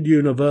Oxford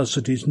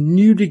University's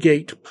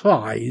Newdigate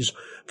Prize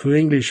for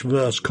English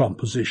verse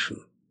composition.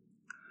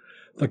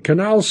 The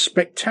canal's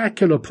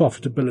spectacular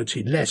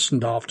profitability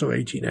lessened after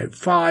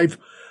 1805,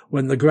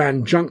 when the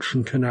Grand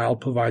Junction Canal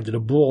provided a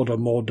broader,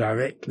 more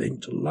direct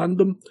link to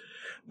London,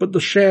 but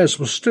the shares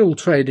were still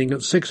trading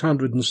at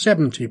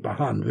 670 per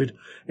hundred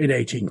in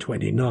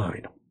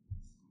 1829.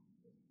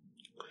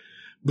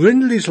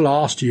 Brindley's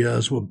last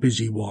years were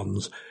busy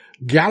ones.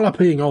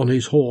 galloping on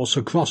his horse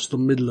across the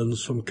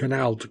Midlands from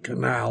canal to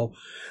canal,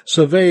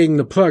 surveying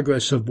the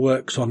progress of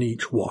works on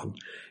each one.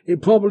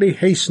 It probably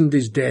hastened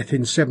his death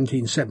in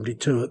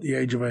 1772 at the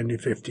age of only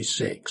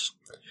 56.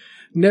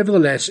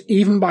 Nevertheless,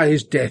 even by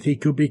his death he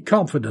could be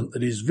confident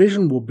that his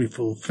vision would be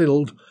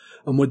fulfilled,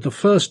 and with the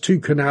first 2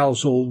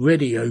 canals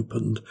already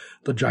opened,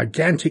 the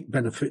gigantic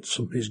benefits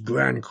from his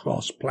Grand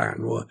Cross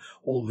plan were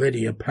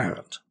already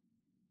apparent.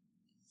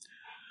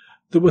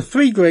 There were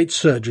 3 great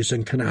surges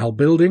in canal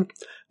building.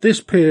 This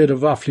period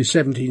of roughly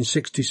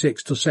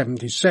 1766 to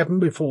 77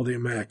 before the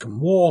American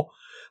War,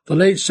 the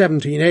late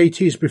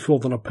 1780s before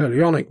the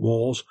Napoleonic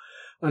Wars,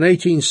 and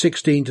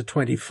 1816 to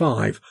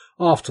 25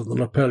 after the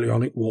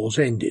Napoleonic Wars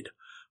ended.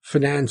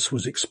 Finance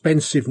was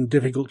expensive and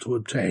difficult to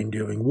obtain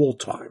during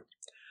wartime.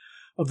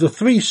 Of the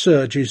 3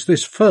 surges,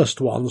 this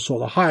first one saw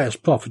the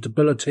highest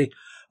profitability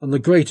and the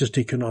greatest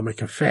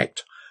economic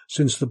effect,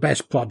 since the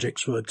best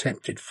projects were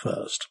attempted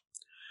first.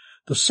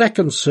 The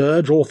second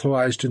surge,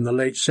 authorised in the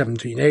late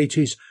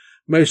 1780s,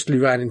 mostly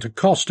ran into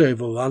cost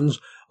overruns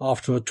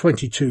after a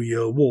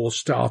 22-year war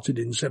started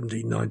in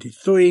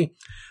 1793.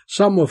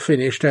 Some were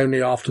finished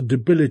only after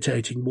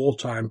debilitating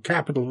wartime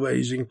capital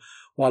raising,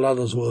 while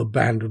others were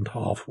abandoned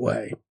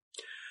halfway.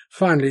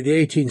 Finally, the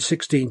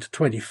 1816 to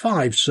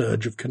 25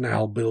 surge of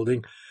canal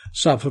building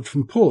suffered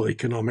from poor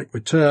economic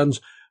returns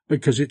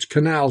because its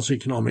canals'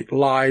 economic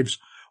lives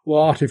were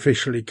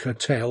artificially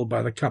curtailed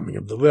by the coming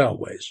of the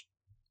railways.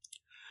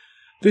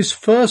 This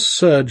first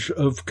surge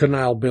of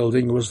canal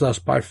building was thus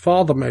by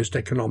far the most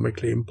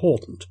economically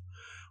important,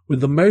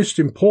 with the most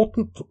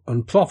important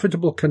and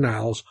profitable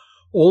canals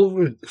all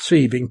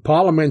receiving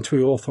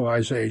parliamentary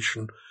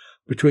authorisation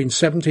between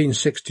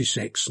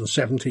 1766 and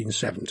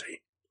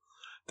 1770.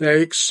 Their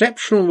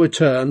exceptional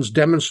returns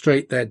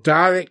demonstrate their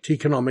direct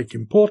economic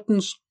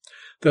importance,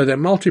 though their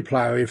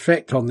multiplier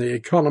effect on the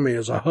economy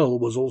as a whole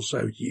was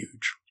also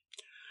huge.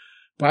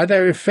 By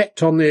their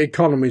effect on the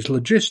economy's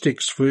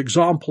logistics, for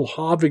example,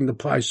 halving the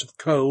price of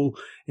coal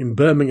in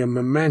Birmingham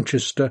and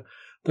Manchester,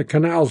 the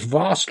canals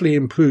vastly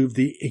improved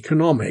the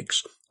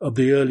economics of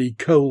the early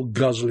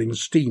coal-guzzling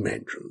steam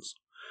engines.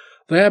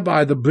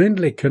 Thereby the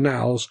Brindley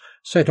canals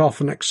set off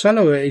an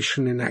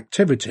acceleration in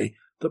activity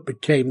that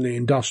became the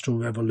Industrial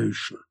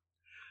Revolution.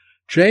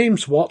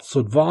 James Watt's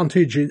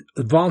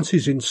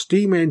advances in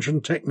steam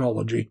engine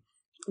technology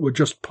were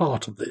just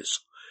part of this.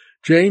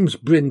 James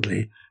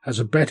Brindley has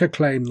a better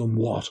claim than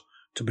Watt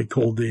to be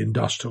called the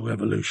Industrial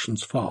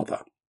Revolution's father.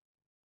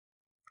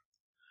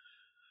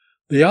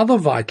 The other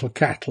vital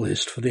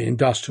catalyst for the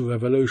Industrial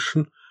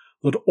Revolution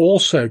that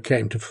also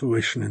came to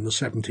fruition in the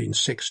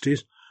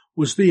 1760s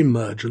was the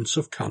emergence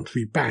of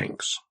country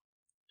banks.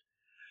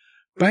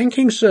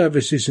 Banking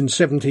services in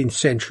 17th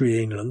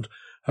century England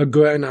had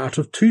grown out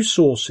of 2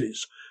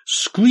 sources: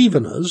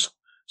 scriveners,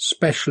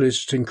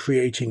 specialists in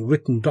creating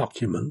written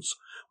documents,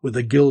 with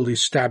a guild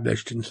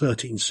established in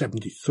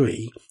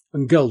 1373,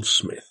 and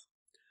goldsmith.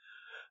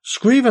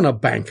 Scrivener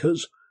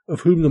bankers,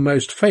 of whom the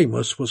most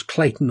famous was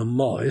Clayton and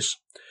Morris,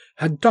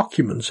 had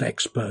documents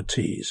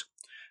expertise,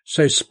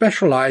 so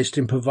specialised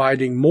in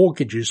providing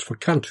mortgages for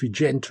country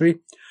gentry,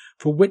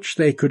 for which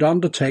they could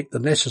undertake the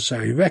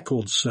necessary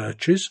record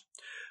searches,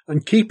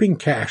 and keeping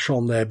cash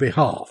on their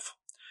behalf.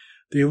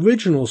 The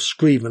original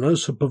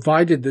scriveners had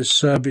provided this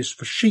service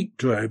for sheep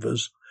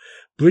drovers,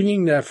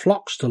 bringing their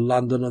flocks to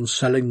London and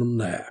selling them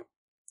there.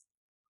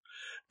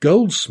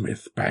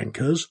 Goldsmith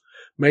bankers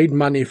made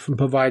money from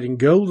providing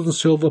gold and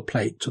silver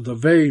plate to the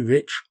very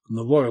rich and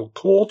the royal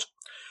court,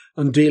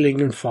 and dealing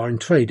in foreign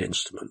trade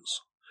instruments.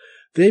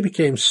 They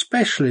became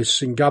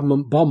specialists in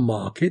government bond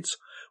markets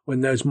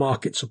when those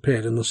markets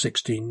appeared in the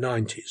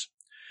 1690s.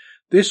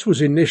 This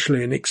was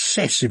initially an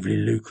excessively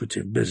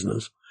lucrative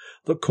business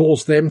that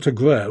caused them to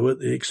grow at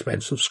the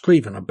expense of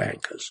scrivener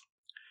bankers.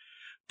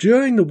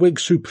 During the Whig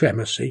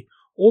supremacy,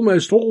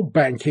 almost all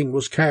banking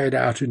was carried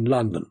out in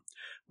London,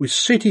 with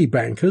city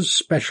bankers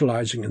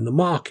specialising in the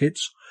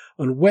markets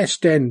and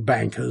West End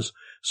bankers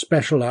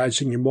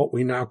specialising in what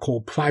we now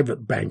call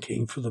private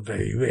banking for the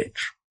very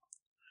rich.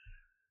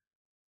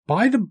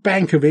 By the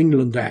Bank of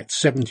England Act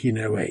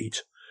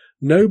 1708,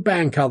 no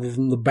bank other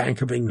than the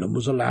Bank of England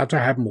was allowed to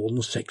have more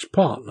than 6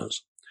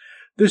 partners.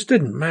 This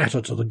didn't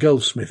matter to the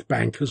goldsmith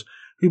bankers,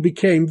 who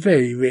became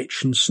very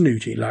rich and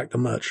snooty like the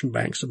merchant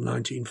banks of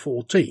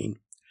 1914.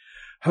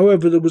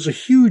 However, there was a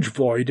huge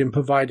void in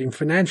providing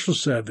financial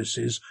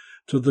services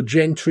to the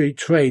gentry,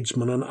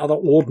 tradesmen and other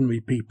ordinary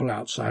people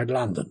outside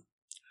London.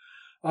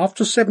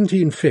 After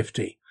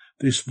 1750,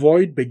 this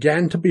void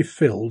began to be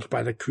filled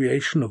by the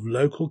creation of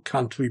local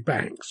country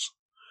banks.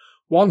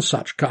 One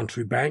such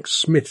country bank,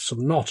 Smith's of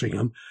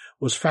Nottingham,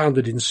 was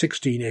founded in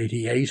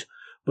 1688,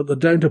 but there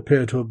don't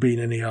appear to have been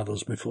any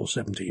others before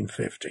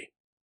 1750.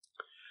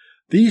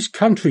 These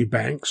country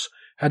banks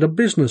had a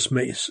business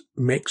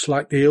mix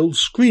like the old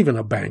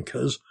scrivener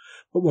bankers,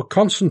 but were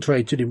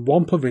concentrated in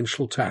one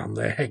provincial town,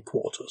 their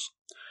headquarters.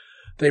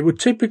 They were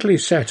typically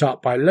set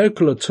up by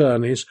local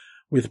attorneys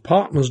with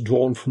partners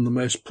drawn from the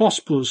most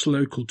prosperous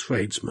local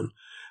tradesmen,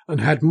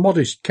 and had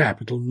modest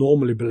capital,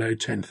 normally below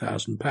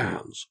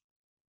 £10,000.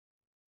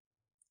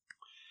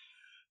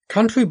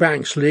 Country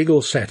banks'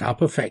 legal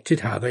setup affected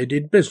how they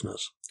did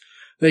business.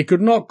 They could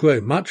not grow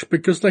much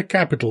because their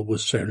capital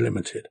was so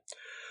limited.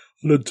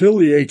 And until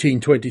the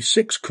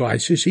 1826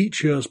 crisis,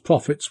 each year's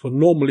profits were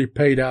normally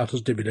paid out as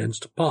dividends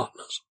to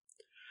partners.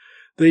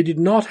 They did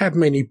not have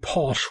many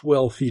posh,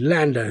 wealthy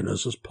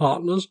landowners as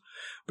partners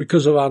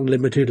because of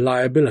unlimited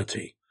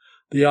liability,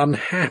 the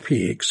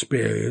unhappy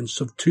experience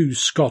of 2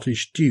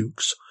 Scottish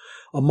dukes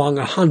among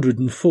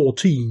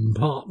 114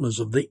 partners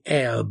of the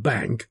Ayr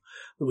Bank —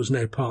 there was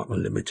no partner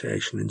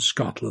limitation in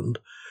Scotland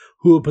 —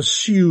 who were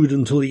pursued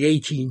until the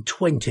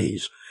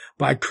 1820s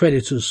by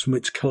creditors from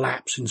its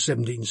collapse in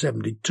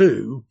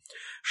 1772,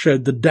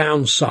 showed the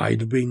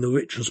downside of being the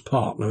richest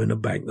partner in a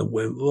bank that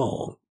went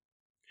wrong.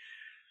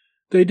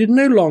 They did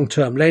no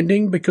long-term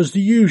lending because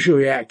the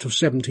Usury Act of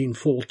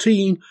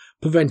 1714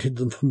 prevented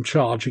them from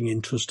charging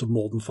interest of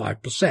more than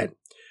 5%.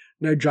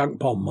 No junk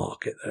bond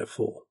market,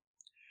 therefore.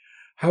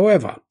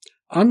 However,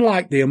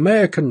 unlike the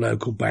American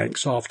local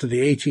banks after the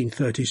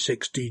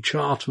 1836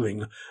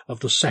 dechartering of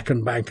the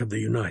Second Bank of the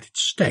United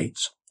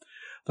States,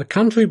 the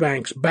country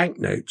banks'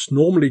 banknotes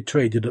normally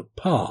traded at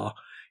par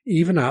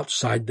even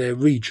outside their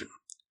region.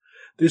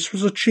 This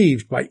was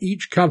achieved by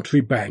each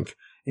country bank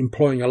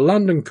employing a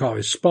London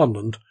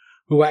correspondent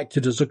who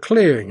acted as a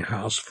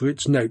clearinghouse for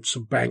its notes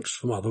of banks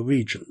from other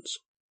regions.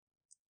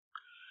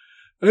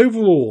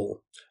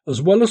 Overall,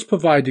 as well as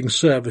providing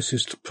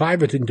services to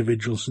private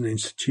individuals and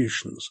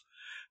institutions,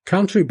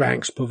 country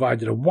banks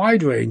provided a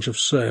wide range of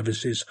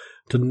services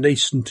to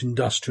nascent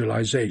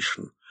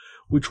industrialization,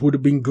 which would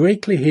have been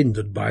greatly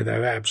hindered by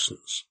their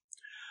absence.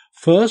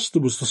 First,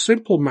 there was the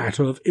simple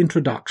matter of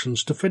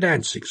introductions to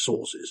financing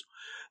sources.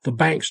 The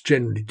banks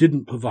generally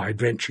didn't provide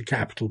venture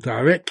capital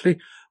directly,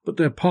 but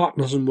their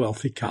partners and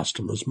wealthy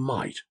customers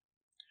might.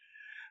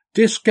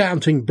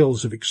 Discounting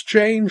bills of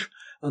exchange,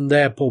 and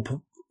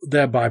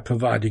thereby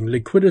providing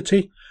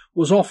liquidity,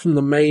 was often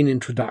the main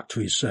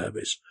introductory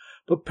service,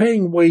 but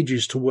paying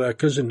wages to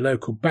workers in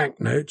local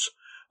banknotes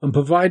and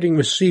providing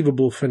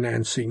receivable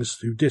financings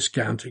through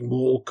discounting were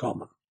all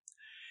common.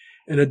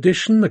 In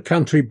addition, the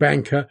country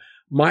banker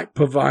might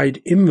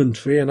provide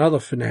inventory and other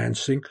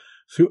financing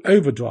through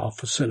overdraft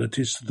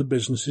facilities to the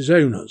business's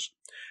owners,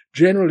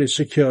 generally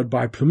secured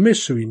by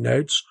promissory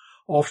notes,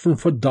 often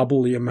for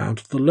double the amount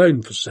of the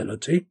loan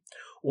facility,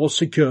 or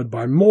secured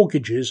by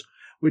mortgages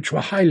which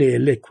were highly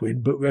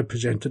illiquid but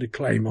represented a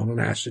claim on an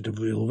asset of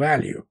real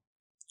value.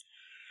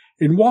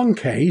 In one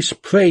case,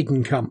 Praed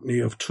 & Company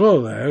of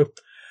Truro,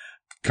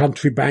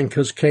 country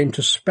bankers came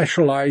to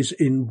specialise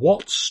in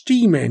Watt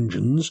steam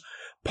engines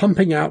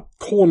pumping out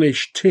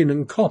Cornish tin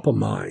and copper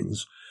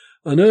mines,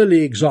 an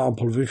early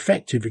example of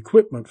effective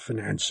equipment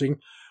financing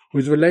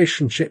with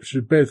relationships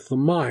with both the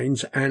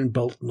mines and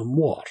Bolton &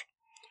 Watt.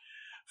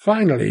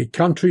 Finally,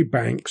 country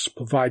banks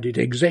provided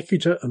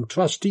executor and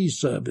trustee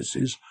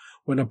services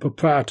when a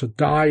proprietor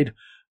died,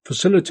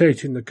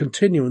 facilitating the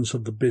continuance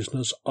of the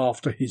business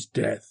after his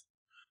death.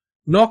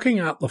 Knocking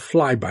out the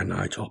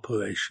fly-by-night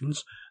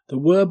operations, there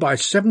were by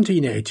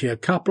 1780 a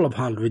couple of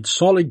hundred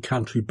solid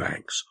country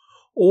banks,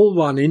 all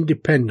run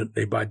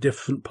independently by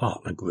different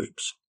partner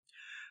groups.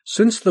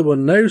 Since there were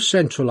no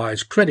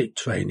centralized credit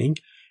training,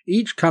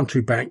 each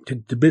country bank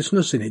did the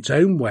business in its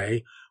own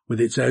way with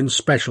its own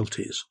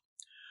specialties.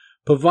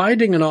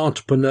 Providing an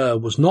entrepreneur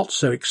was not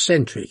so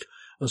eccentric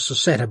as to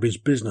set up his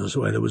business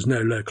where there was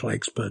no local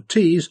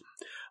expertise,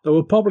 there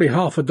were probably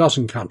half a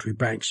dozen country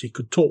banks he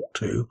could talk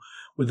to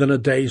within a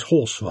day's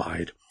horse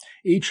ride,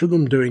 each of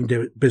them doing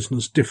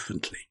business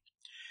differently.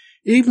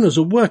 Even as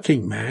a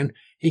working man,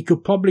 he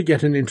could probably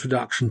get an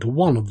introduction to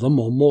one of them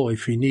or more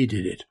if he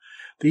needed it.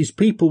 These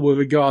people were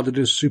regarded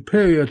as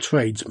superior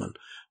tradesmen,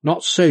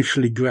 not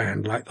socially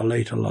grand like the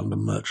later London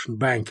merchant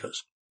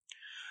bankers.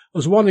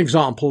 As one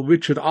example,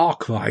 Richard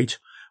Arkwright,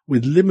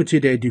 with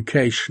limited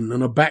education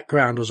and a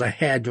background as a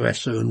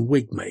hairdresser and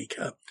wig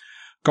maker,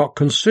 got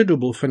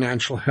considerable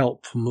financial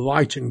help from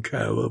Wright &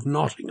 Co. of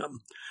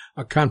Nottingham,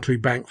 a country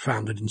bank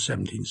founded in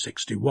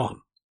 1761.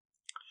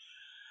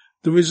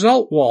 The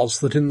result was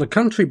that in the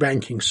country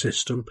banking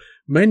system,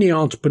 many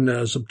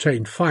entrepreneurs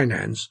obtained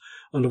finance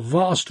and a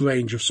vast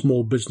range of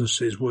small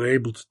businesses were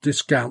able to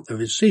discount their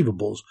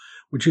receivables,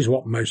 which is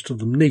what most of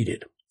them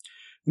needed.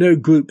 No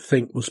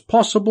groupthink was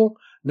possible,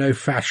 no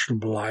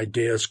fashionable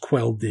ideas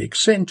quelled the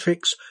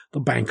eccentrics, the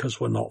bankers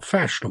were not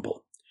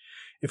fashionable.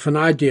 If an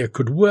idea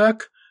could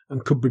work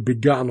and could be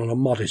begun on a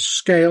modest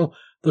scale,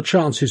 the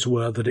chances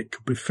were that it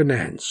could be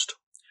financed.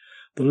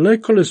 The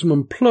localism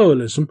and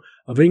pluralism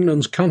of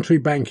England's country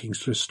banking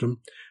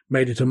system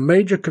made it a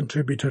major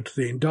contributor to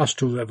the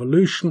Industrial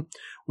Revolution,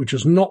 which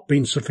has not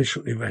been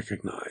sufficiently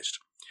recognised.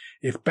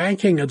 If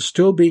banking had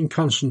still been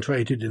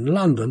concentrated in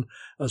London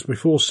as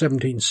before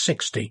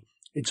 1760,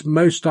 it's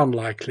most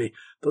unlikely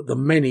that the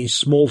many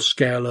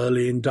small-scale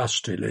early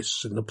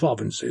industrialists in the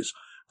provinces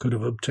could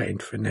have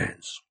obtained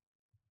finance.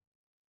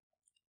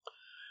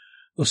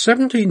 The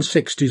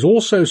 1760s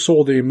also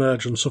saw the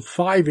emergence of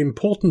 5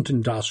 important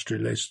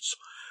industrialists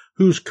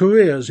whose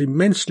careers,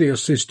 immensely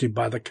assisted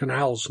by the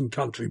Canals and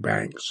country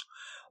banks,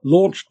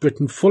 launched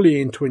Britain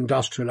fully into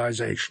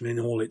industrialisation in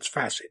all its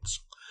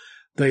facets.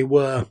 They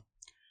were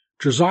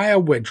Josiah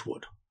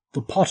Wedgwood,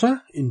 the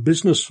potter in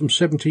business from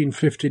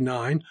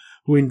 1759,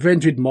 who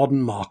invented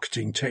modern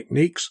marketing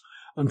techniques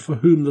and for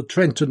whom the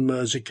Trent and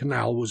Mersey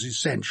Canal was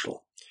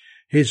essential.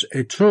 His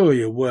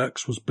Etruria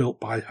works was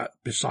built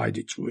beside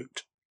its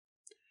route.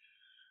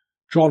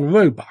 John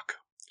Roebuck,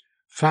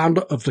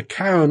 founder of the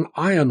Carron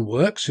Iron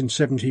Works in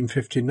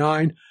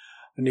 1759,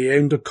 and he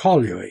owned a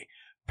colliery,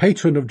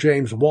 patron of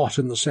James Watt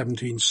in the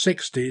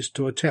 1760s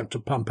to attempt to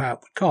pump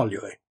out the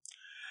colliery.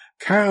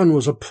 Carron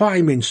was a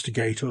prime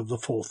instigator of the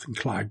Forth and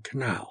Clyde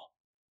Canal.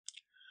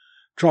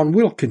 John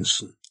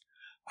Wilkinson,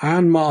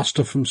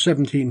 ironmaster from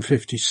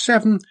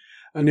 1757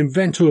 and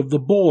inventor of the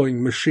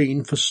boring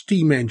machine for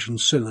steam engine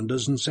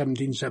cylinders in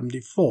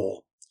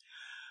 1774.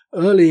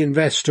 Early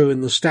investor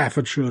in the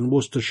Staffordshire and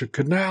Worcestershire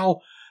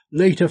Canal,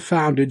 later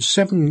founded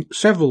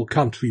several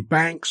country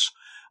banks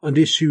and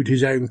issued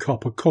his own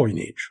copper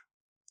coinage.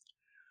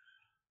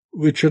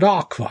 Richard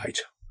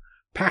Arkwright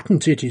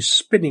patented his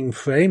spinning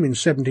frame in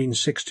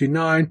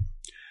 1769,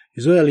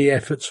 his early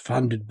efforts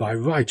funded by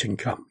Wright and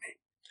Company.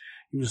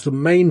 He was the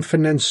main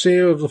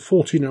financier of the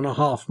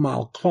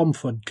 14.5-mile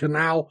Cromford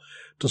Canal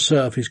to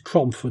serve his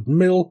Cromford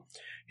mill.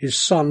 His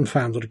son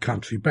founded a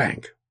country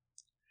bank.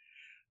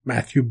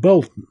 Matthew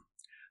Bolton,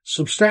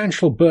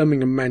 substantial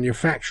Birmingham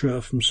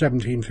manufacturer from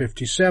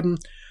 1757,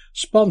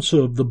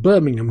 sponsor of the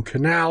Birmingham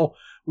Canal,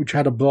 which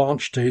had a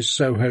branch to his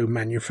Soho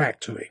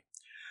manufactory.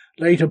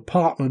 Later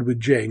partnered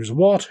with James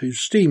Watt, whose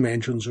steam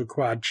engines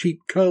required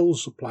cheap coal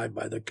supplied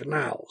by the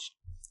canals.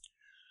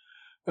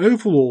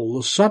 Overall,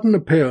 the sudden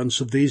appearance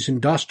of these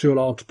industrial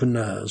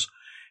entrepreneurs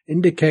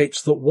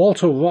indicates that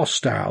Walter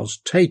Rostow's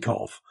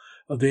Takeoff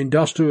of the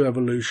Industrial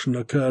Revolution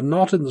occurred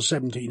not in the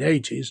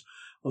 1780s,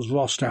 as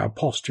Rostow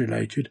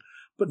postulated,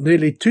 but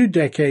nearly 2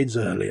 decades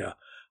earlier,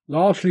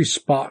 largely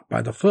sparked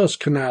by the first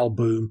canal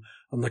boom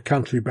and the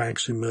country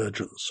bank's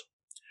emergence.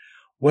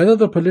 Whether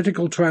the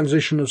political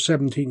transition of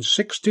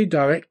 1760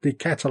 directly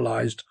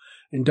catalysed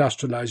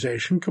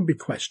industrialisation can be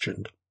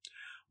questioned.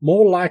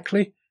 More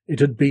likely, it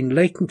had been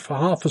latent for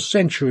half a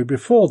century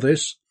before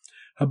this,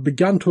 had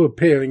begun to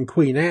appear in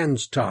Queen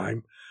Anne's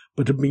time,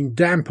 but had been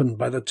dampened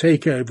by the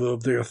takeover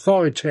of the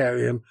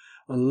authoritarian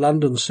and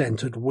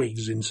London-centred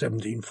Whigs in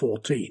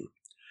 1714.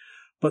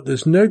 But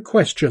there's no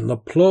question the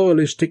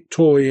pluralistic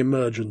Tory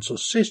emergence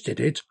assisted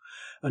it,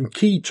 and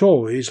key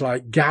Tories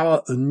like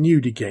Gower and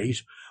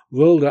Newdigate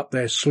rolled up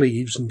their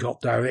sleeves and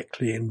got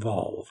directly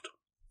involved.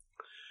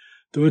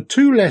 There are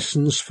 2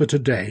 lessons for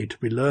today to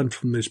be learned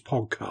from this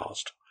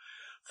podcast.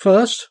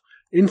 First,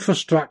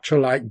 infrastructure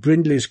like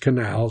Brindley's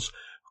canals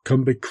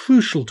can be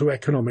crucial to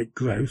economic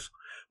growth,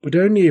 but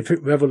only if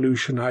it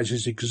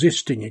revolutionises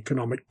existing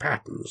economic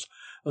patterns,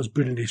 as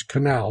Brindley's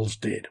canals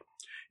did,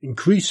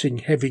 increasing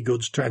heavy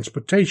goods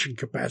transportation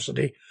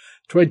capacity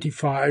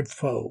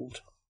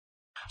 25-fold.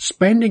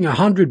 Spending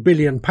 £100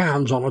 billion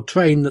on a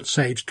train that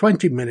saves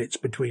 20 minutes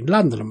between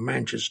London and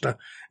Manchester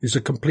is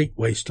a complete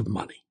waste of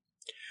money.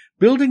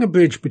 Building a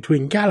bridge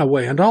between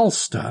Galloway and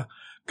Ulster,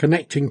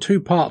 connecting 2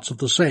 parts of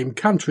the same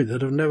country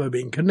that have never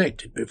been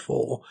connected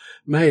before,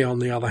 may, on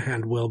the other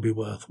hand, well be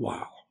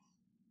worthwhile.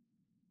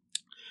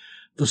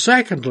 The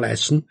second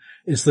lesson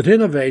is that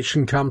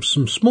innovation comes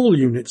from small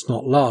units,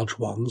 not large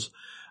ones,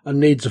 and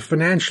needs a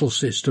financial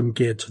system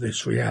geared to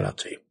this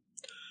reality.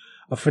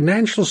 A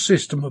financial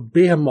system of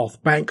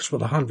behemoth banks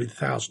with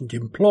 100,000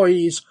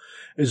 employees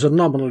is a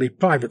nominally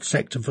private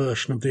sector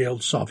version of the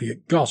old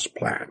Soviet GOS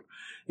plan.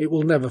 It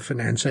will never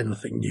finance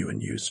anything new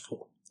and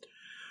useful.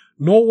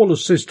 Nor will a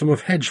system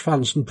of hedge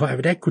funds and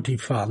private equity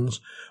funds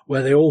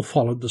where they all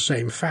followed the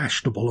same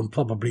fashionable and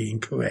probably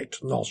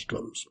incorrect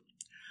nostrums.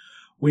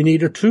 We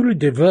need a truly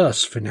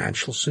diverse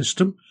financial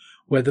system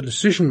where the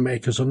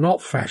decision-makers are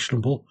not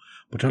fashionable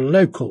but are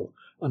local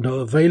and are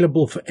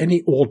available for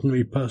any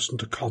ordinary person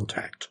to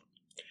contact.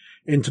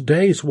 In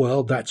today's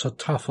world, that's a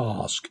tough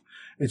ask.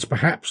 It's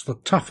perhaps the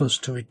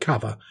toughest to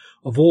recover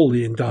of all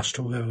the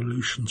Industrial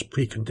Revolution's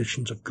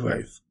preconditions of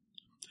growth.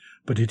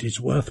 But it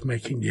is worth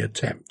making the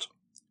attempt.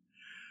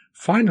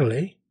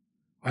 Finally,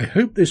 I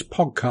hope this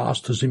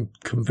podcast has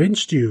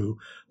convinced you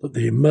that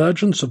the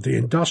emergence of the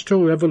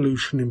Industrial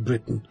Revolution in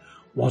Britain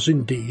was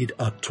indeed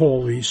a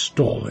Tory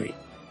story.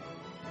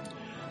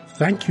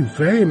 Thank you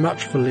very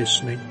much for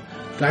listening.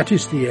 That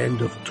is the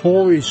end of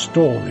Tory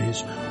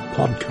Stories,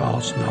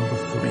 podcast number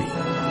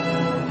 3.